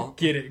 out, girl.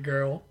 Get it,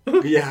 girl.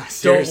 Yeah, Don't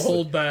seriously.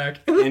 hold back.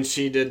 And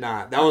she did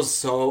not. That was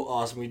so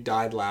awesome. We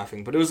died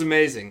laughing, but it was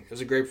amazing. It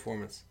was a great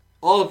performance.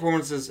 All the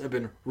performances have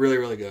been really,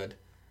 really good.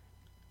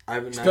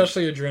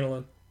 Especially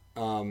Adrenaline.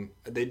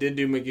 They did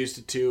do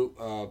Magusta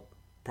too.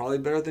 Probably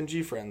better than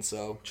G-Friend.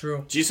 So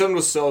True. G-Sun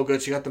was so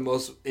good. She got the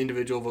most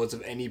individual votes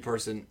of any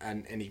person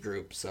and any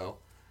group. So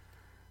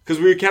because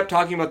we kept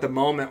talking about the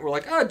moment, we're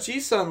like,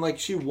 G-Sun, like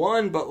she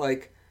won, but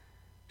like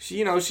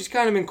she, she's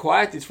kind of been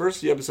quiet these first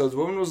few episodes.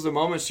 When was the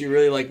moment she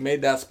really like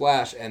made that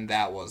splash? And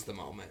that was the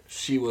moment.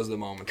 She was the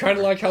moment. Kind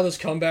of like how this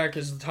comeback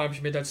is the time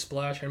she made that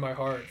splash in my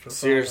heart. For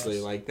Seriously,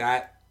 Progress. like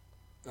that.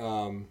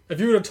 If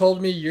you would have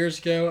told me years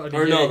ago,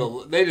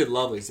 They did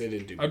Lovelies. They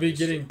didn't do. I'd be Magusta.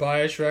 getting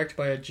bias wrecked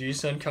by a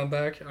G-Sun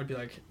comeback. I'd be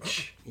like,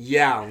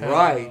 Yeah, hell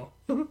right.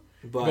 no.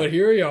 But But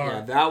here we are.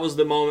 Yeah, that was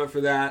the moment for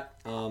that.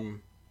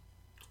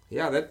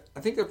 That I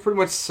think that pretty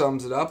much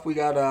sums it up. We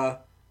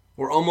got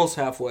we're almost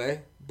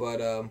halfway, but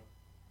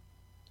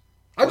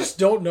I just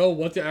don't know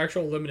what the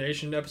actual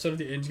elimination episode of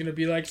the end is going to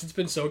be like. 'Cause it's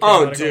been so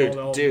oh, chaotic.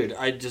 all dude,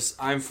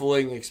 I'm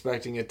fully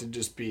expecting it to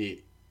just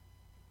be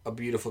a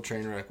beautiful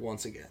train wreck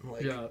once again.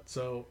 Like, yeah,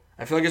 so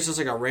I feel like it's just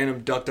like a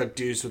random duck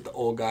deuce with the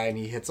old guy, and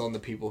he hits on the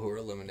people who are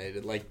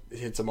eliminated. Like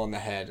hits him on the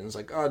head, and it's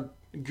like,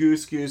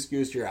 goose,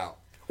 you're out.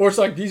 or it's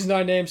like these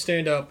 9 names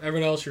stand up,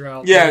 everyone else you're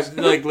out. Yeah,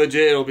 like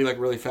legit, it'll be like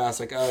really fast.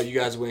 Like, you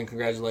guys win,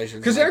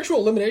 congratulations. Because the Like, actual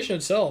elimination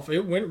itself,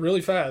 it went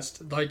really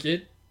fast. Like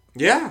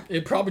yeah.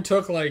 it probably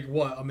took like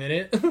what, a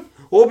minute?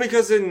 Well,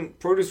 because in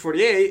Produce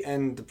 48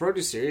 and the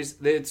Produce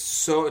series, it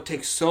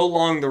takes so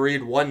long to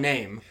read one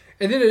name,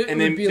 and then it and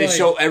would then be they like,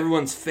 show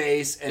everyone's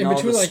face and in all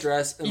between the like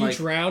stress. And each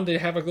like, round, they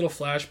have like little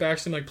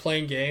flashbacks and like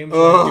playing games,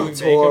 oh, and doing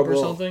it's makeup horrible.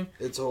 or something.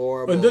 It's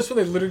horrible. But this one,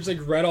 they literally just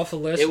like read off the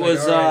list. It like,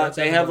 was all right, that's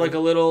they have everybody. like a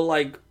little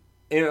like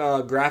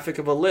graphic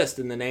of a list,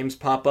 and the names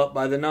pop up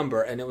by the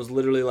number, and it was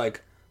literally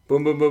like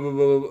boom, boom, boom, boom,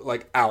 boom, boom,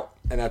 like out,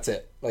 and that's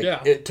it. Like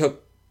Yeah. it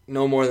took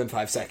no more than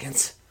 5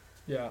 seconds.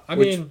 Yeah,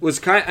 Which was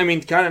kind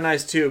of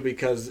nice too,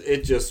 because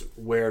it just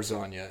wears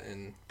on you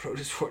in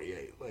Produce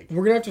 48. Like,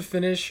 we're gonna have to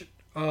finish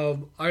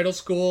Idol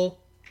School.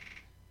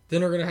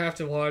 Then we're gonna have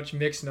to watch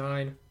Mix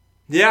 9.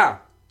 yeah,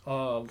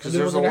 Because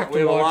because we have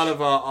a lot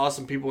of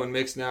awesome people in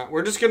Mix now.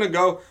 We're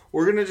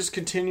gonna just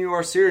continue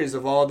our series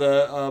of all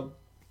the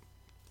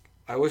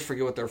I always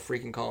forget what they're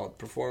freaking called.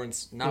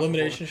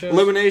 Elimination shows?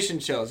 Elimination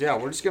shows. Yeah,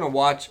 we're just gonna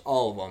watch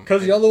all of them.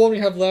 Because the other one we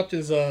have left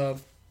is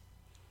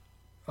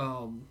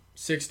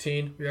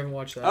 16. We haven't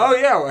watched that. Oh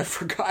yeah, I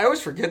forgot. I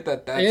always forget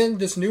that's. And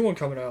this new one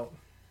coming out.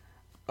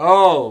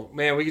 Oh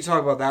man, we can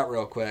talk about that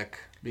real quick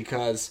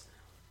because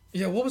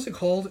Yeah, what was it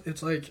called?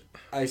 It's like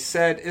I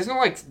said, isn't it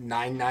like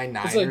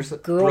 999 it's or like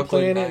something? Girl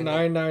Brooklyn Planet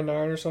 99?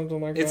 999 or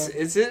something like that.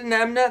 Is it an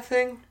Mnet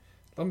thing?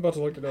 I'm about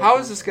to look it up. How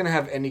is this gonna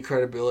have any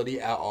credibility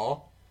at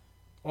all?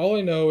 All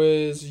I know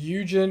is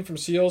Eugen from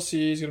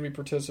CLC is going to be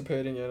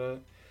participating in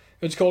it.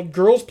 It's called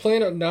Girls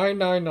Planet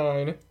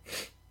 999,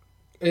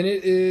 and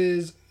it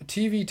is a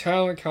TV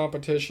talent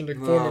competition to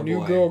form a new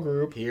boy. girl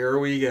group. Here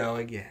we go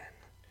again.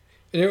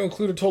 And it will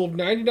include a total of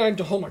 99,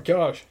 oh my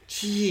gosh.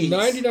 Jeez.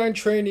 99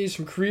 trainees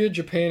from Korea,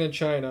 Japan, and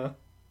China.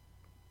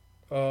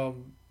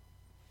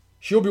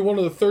 She'll be one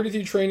of the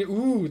 33 trainees.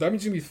 Ooh, that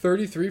means it's going to be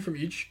 33 from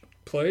each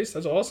place.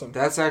 That's awesome.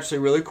 That's actually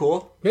really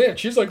cool. Man,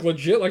 she's like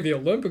legit like the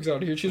Olympics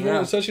out here.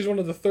 It says she's one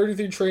of the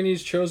 33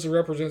 trainees chose to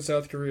represent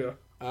South Korea.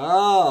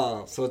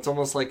 Oh, so it's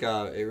almost like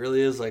it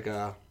really is like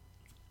a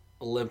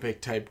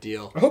Olympic type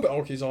deal. I hope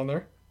Elke's on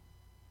there.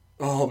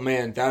 Oh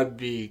man, that would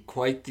be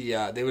quite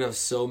the. They would have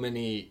so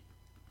many,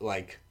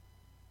 like,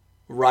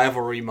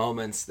 rivalry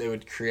moments they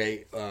would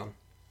create.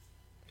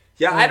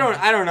 Yeah, I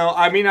don't know.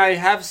 I mean, I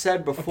have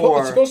said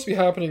before It's supposed to be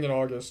happening in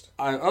August.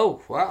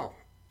 Oh wow,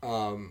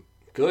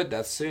 good.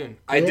 That's soon.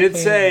 I did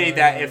say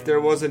that if there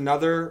was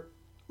another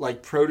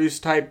like produce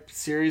type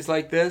series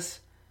like this,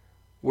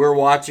 we're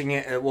watching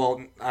it.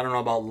 Well, I don't know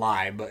about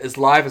live, but as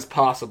live as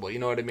possible. You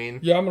know what I mean?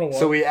 Yeah, I'm gonna watch.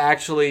 So we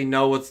actually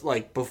know what's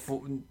like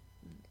before.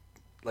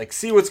 Like,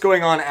 see what's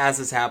going on as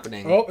it's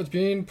happening. Oh, it's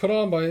being put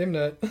on by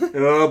Mnet.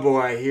 Oh,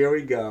 boy. Here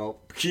we go.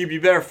 Cube, you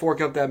better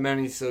fork up that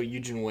money so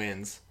Eugen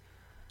wins.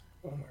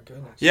 Oh, my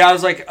goodness. Yeah, I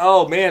was like,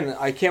 oh, man,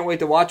 I can't wait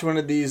to watch one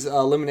of these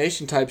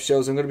elimination-type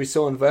shows. I'm going to be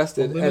so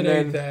invested.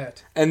 Eliminate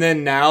that. And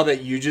then now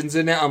that Eugen's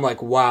in it, I'm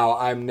like, wow,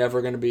 I'm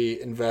never going to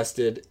be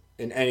invested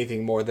in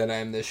anything more than I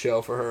am this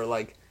show for her.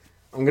 Like,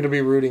 I'm going to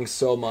be rooting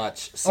so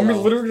much. So. I'm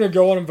literally going to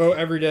go on and vote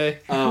every day.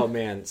 Oh,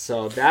 man.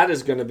 So that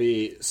is going to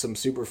be some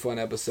super fun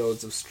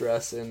episodes of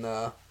stress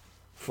and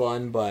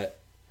fun, but...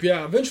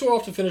 Yeah, eventually I'll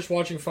have to finish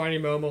watching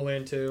Finding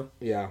Momoland, too.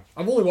 Yeah.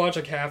 I've only watched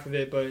like half of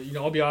it, but,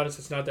 I'll be honest,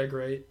 it's not that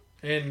great.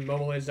 And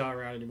Momoland's not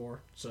around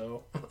anymore,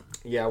 so...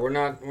 Yeah, we're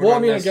not...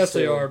 I guess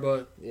they are,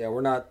 but... Yeah, we're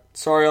not...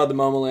 Sorry, all the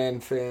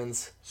Momoland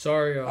fans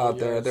out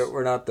there.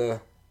 We're not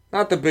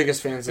the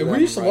biggest fans of them. And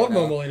we used to love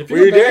now. Momoland. If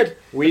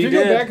We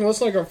go back and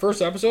listen to our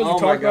first episodes, we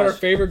talked about our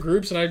favorite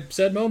groups, and I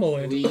said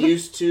Momoland. We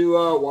used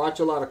to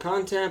watch a lot of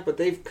content, but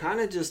they've kind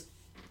of just,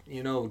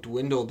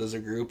 dwindled as a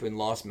group and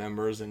lost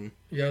members. And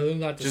yeah, they're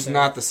not the same.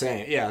 Not the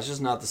same. Yeah, it's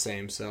just not the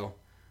same, so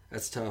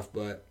that's tough,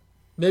 but...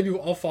 Maybe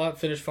I'll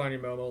finish Finding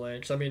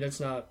Momoland, because,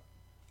 it's not...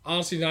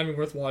 Honestly, not even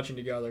worth watching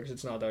together, because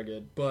it's not that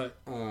good. But,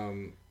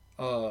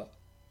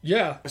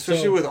 yeah.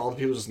 Especially with all the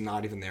people just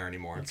not even there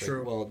anymore. It's true.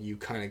 like, well, you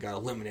kind of got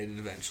eliminated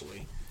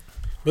eventually.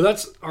 But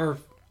that's our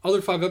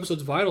other 5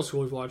 episodes of Idol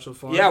School we've watched so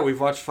far. Yeah, we've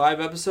watched 5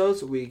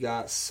 episodes. We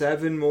got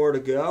 7 more to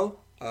go.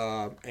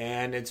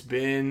 And it's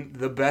been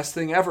the best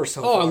thing ever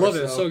so far. Oh, I love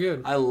it. It's so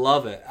good. I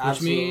love it.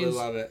 Absolutely Which means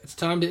love it. It's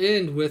time to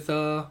end with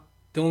the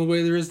only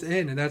way there is to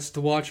end, and that's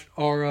to watch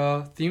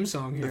our theme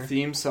song here. The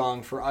theme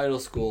song for Idol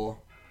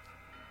School.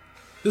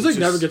 This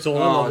never gets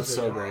old. Oh, it's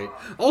so great.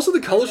 Also,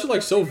 the colors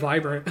are so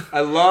vibrant.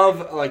 I love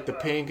the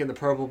pink and the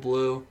purple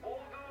blue.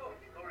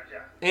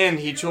 And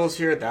Heechul's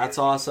here. That's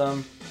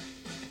awesome.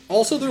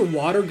 Also, their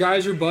water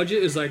geyser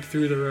budget is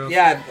through the roof.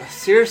 Yeah,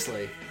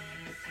 seriously.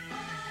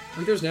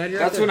 There's Nadia.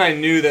 That's when I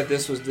knew that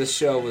this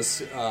show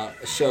was a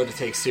show to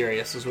take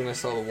serious. Was when I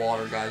saw the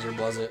water geyser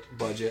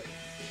budget.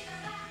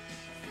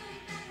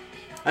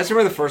 I just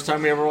remember the first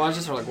time we ever watched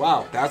this. We're like,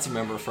 wow, that's a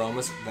member from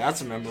us. That's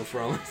a member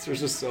from us.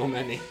 There's just so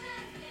many.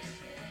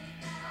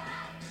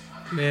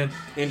 Man.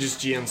 And just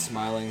GM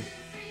smiling.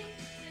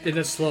 In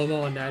a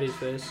slow-mo on Natty's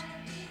face.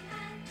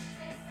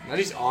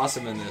 Natty's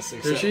awesome in this.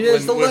 There she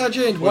is, the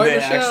legend, when White they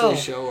Michelle. actually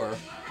show her.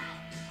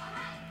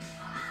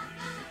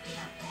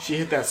 She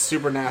hit that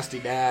super nasty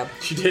dab.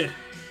 She did.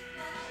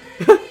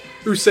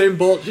 Usain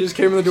Bolt, she just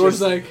came in the door and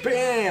was like...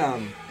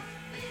 BAM!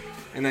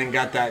 And then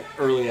got that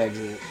early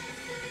exit.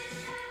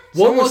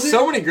 What was it?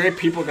 So many great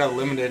people got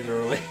eliminated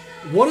early.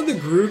 One of the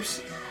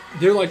groups...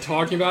 They're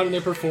talking about it and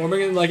they're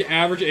performing, and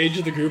average age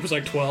of the group is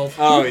 12.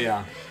 Oh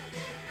yeah.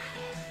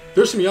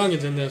 There's some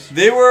youngins in this.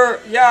 They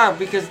were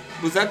because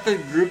was that the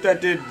group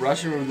that did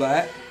Russian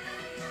roulette?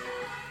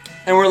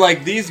 And we're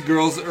like, these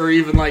girls are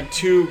even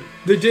too.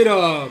 They did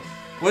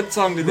What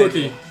song did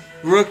Rookie. they do?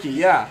 Rookie,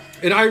 yeah.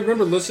 And I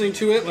remember listening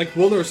to it,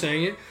 while they were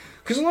saying it,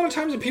 because a lot of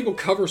times when people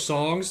cover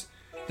songs,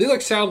 they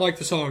sound like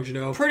the songs,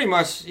 Pretty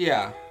much,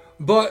 yeah.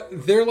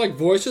 But their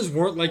voices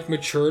weren't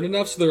matured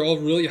enough, so they're all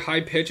really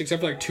high pitched,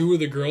 except for 2 of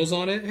the girls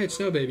on it. Hey, it's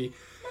Snow Baby.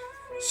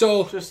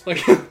 So just like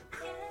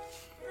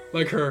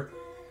her.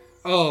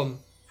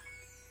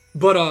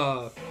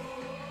 But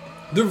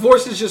their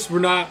voices just were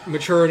not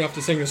mature enough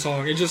to sing the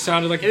song. It just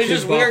sounded like it was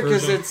just weird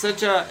because it's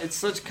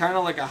such kind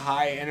of a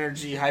high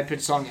energy, high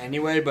pitched song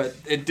anyway. But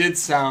it did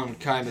sound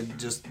kind of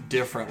just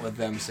different with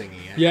them singing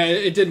it. Yeah,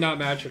 it did not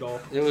match at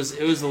all. It was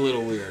a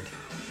little weird.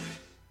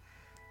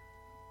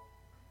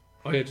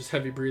 Oh yeah, just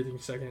heavy breathing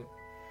second.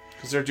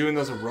 Because they're doing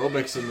those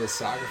aerobics in this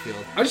soccer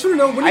field. I just want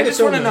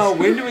to know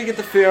when do we get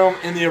the film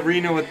in the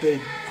arena with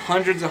the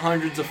hundreds of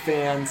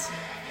fans?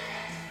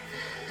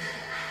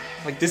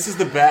 This is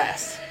the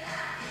best.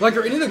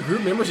 Are any of the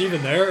group members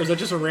even there, or is that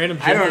just a random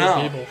gym full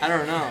of people? I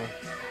don't know.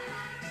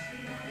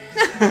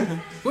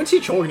 When's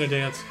Heechul gonna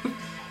dance?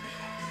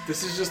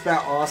 This is just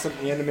that awesome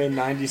anime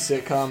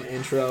 90s sitcom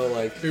intro.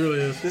 It really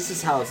is. This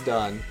is how it's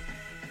done.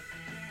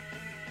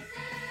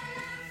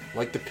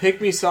 Like, the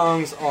Pick Me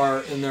songs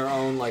are in their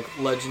own, like,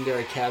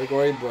 legendary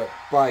category, but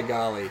by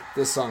golly,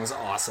 this song is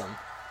awesome.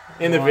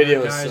 And the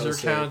video is so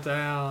sick.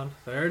 Countdown.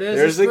 There it is.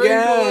 There's the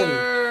again.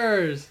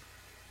 sprinklers.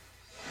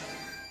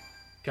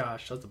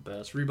 Gosh, that's the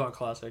best. Reebok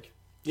classic.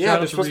 Yeah,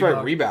 they're supposed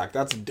to be Reebok.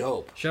 That's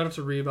dope. Shout out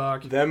to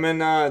Reebok. Them and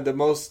the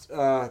best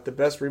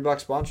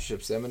Reebok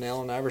sponsorships, them and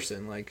Allen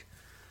Iverson, like,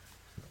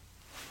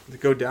 they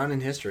go down in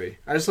history.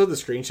 I just love the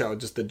screenshot with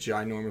just the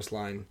ginormous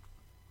line.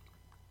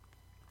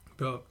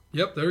 But,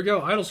 yep, there we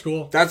go. Idol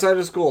School. That's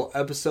Idol School,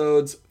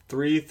 episodes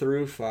 3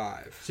 through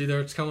 5. See, there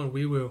it's coming.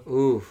 Wee woo.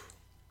 Ooh.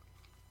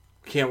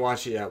 Can't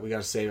watch it yet. We got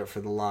to save it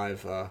for the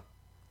live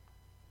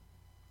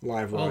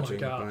watching.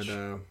 Gosh.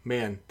 But,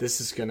 man,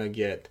 this is going to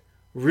get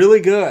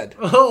really good.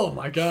 Oh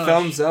my gosh.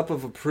 Thumbs up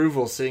of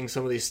approval seeing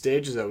some of these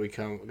stages that we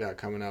got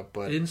coming up.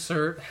 But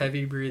insert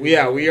heavy breathing.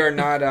 Yeah, we are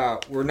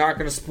not we're not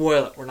going to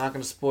spoil it. We're not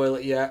going to spoil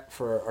it yet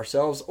for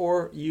ourselves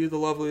or you, the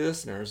lovely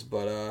listeners.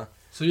 But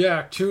so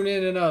yeah, tune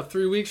in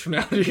 3 weeks from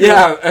now.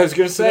 Yeah, I was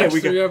going to say we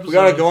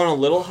got to go on a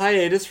little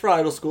hiatus for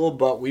Idol School,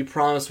 but we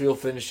promise we will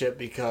finish it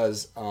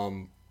because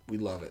we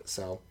love it.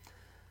 So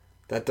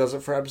that does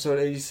it for episode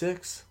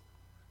 86.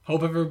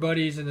 Hope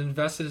everybody's as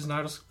invested in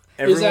Idol School.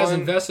 Is as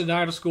invested in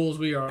Idol School as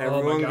we are.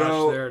 Oh my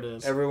gosh, there it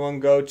is.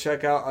 Everyone go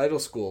check out Idol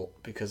School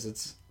because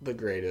it's the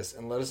greatest.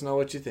 And let us know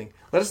what you think.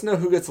 Let us know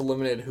who gets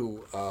eliminated,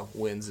 who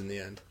wins in the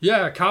end.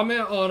 Yeah,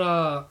 comment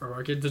on,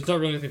 there's not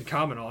really anything to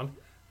comment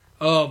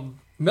on.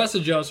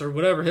 Message us or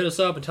whatever. Hit us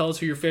up and tell us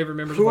who your favorite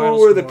members of Idol School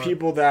are. Who were the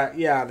people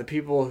the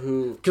people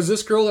who... Because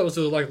this girl that was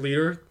the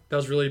leader, that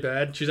was really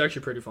bad. She's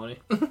actually pretty funny.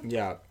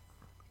 Yeah.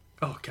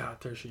 Oh God,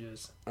 there she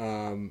is.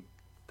 The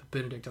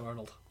Benedict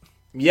Arnold.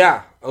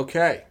 Yeah,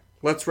 okay.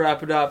 Let's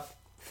wrap it up.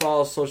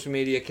 Follow social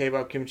media,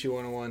 K-Pop Kimchi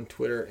 101,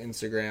 Twitter,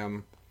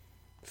 Instagram,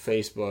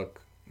 Facebook,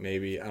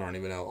 maybe. I don't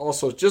even know.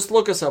 Also, just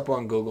look us up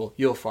on Google.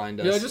 You'll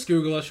find us. Yeah, just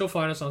Google us. You'll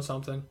find us on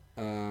something.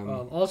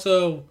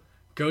 Also,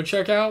 go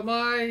check out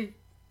my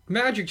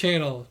Magic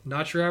channel,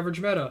 Not Your Average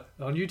Meta,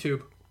 on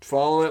YouTube.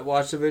 Follow it.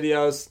 Watch the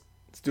videos.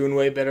 It's doing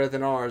way better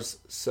than ours.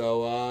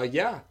 So,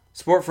 yeah.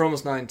 Support for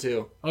Almost 9,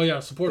 too. Oh, yeah.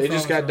 Support for Almost 9. They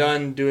just got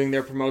done doing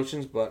their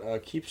promotions, but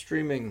keep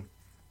streaming.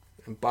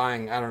 And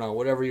buying, I don't know,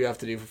 whatever you have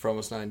to do for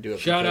Almost 9, do it.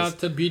 Shout out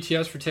to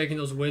BTS for taking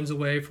those wins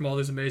away from all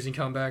these amazing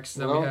comebacks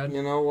that we had.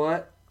 You know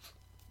what?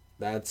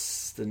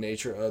 That's the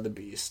nature of the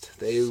beast.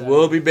 They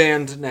will be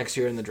banned next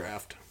year in the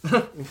draft.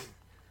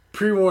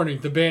 Pre-warning,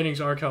 the bannings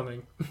are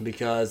coming.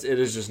 Because it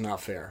is just not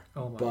fair.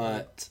 Oh my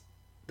God.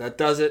 That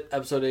does it.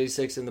 Episode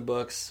 86 in the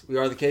books. We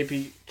are the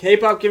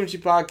K-Pop Kimchi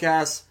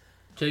Podcast.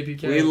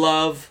 KPK. We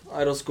love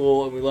Idol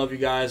School, and we love you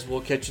guys.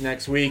 We'll catch you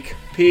next week.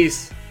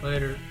 Peace.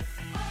 Later.